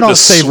crickets. I'm They're starting not to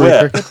savory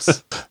sweat.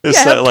 crickets. It's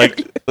Yeah, that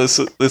like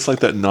it's like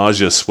that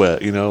nausea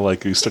sweat, you know,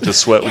 like you start to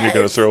sweat when you're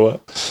going to throw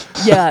up.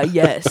 Yeah,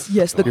 yes.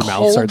 The Your mouth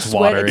cold starts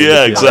sweat watering.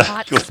 Yeah, of the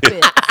hot exactly.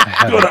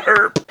 spit. Going to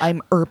herp.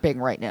 I'm irping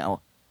right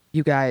now.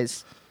 You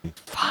guys.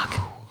 Fuck.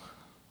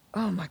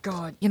 Oh my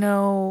god. You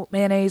know,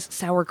 mayonnaise,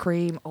 sour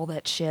cream, all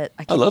that shit.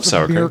 I love the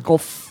sour cream. Miracle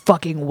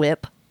fucking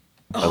whip.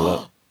 I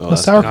love. Oh, The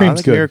that's, sour Nah, cream's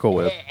that's good. Miracle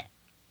Whip.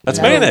 that's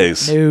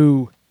mayonnaise.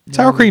 No.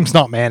 Sour cream's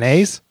not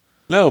mayonnaise.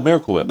 No,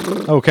 Miracle Whip.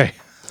 Okay.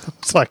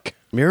 It's like,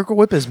 Miracle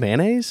Whip is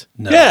mayonnaise?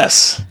 No.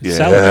 Yes.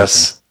 Salad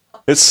Yes.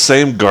 It's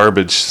same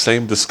garbage,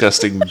 same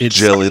disgusting It's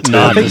gelatin,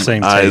 not the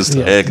same taste.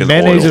 egg, and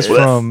mayonnaise oil. is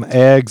from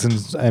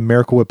eggs and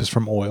Miracle Whip is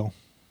from oil.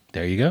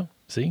 There you go.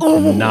 See,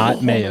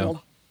 not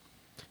mayo.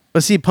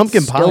 But see,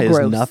 pumpkin Still pie is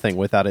gross. nothing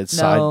without its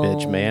side No.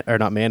 bitch or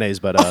not mayonnaise,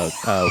 but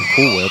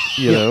Cool Whip.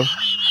 You know,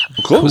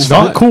 Close.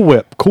 Not Cool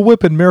Whip. Cool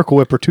Whip and Miracle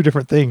Whip are two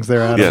different things.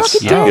 They're out.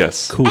 Yes. Yeah.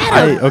 Yes. Cool.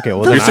 Okay,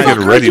 well You're then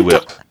thinking Ready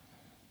Whip.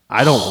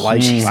 I don't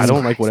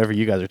like whatever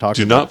you guys are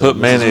talking Do about. not put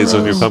mayonnaise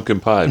on your pumpkin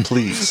pie,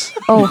 please.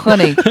 Oh,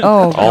 honey. Oh,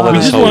 All God. that We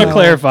is just holy. want to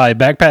clarify: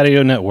 Back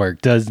Patio Network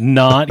does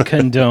not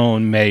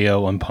condone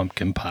mayo on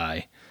pumpkin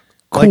pie.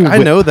 Like, I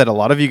Whip. know that a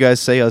lot of you guys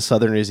say us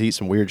Southerners eat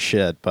some weird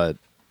shit, but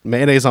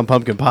mayonnaise on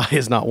pumpkin pie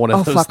is not one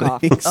of Oh, those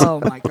fuck things. off.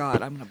 Oh, my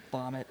God. I'm going to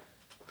vomit.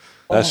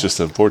 That's just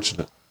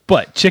unfortunate.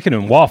 But chicken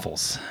and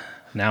waffles.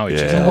 Now we Yeah.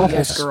 just Oh,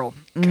 yes, girl.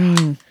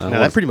 Now,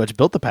 that pretty much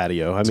built the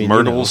patio. I mean,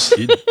 Myrtles.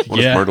 What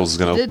yeah. if Myrtle's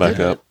going to Did back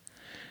it. up?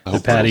 I The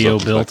hope Myrtle's patio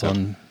opens built back up.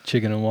 on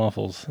chicken and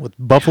waffles. With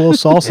buffalo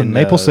sauce and And,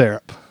 maple uh,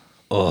 syrup.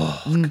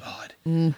 Oh God!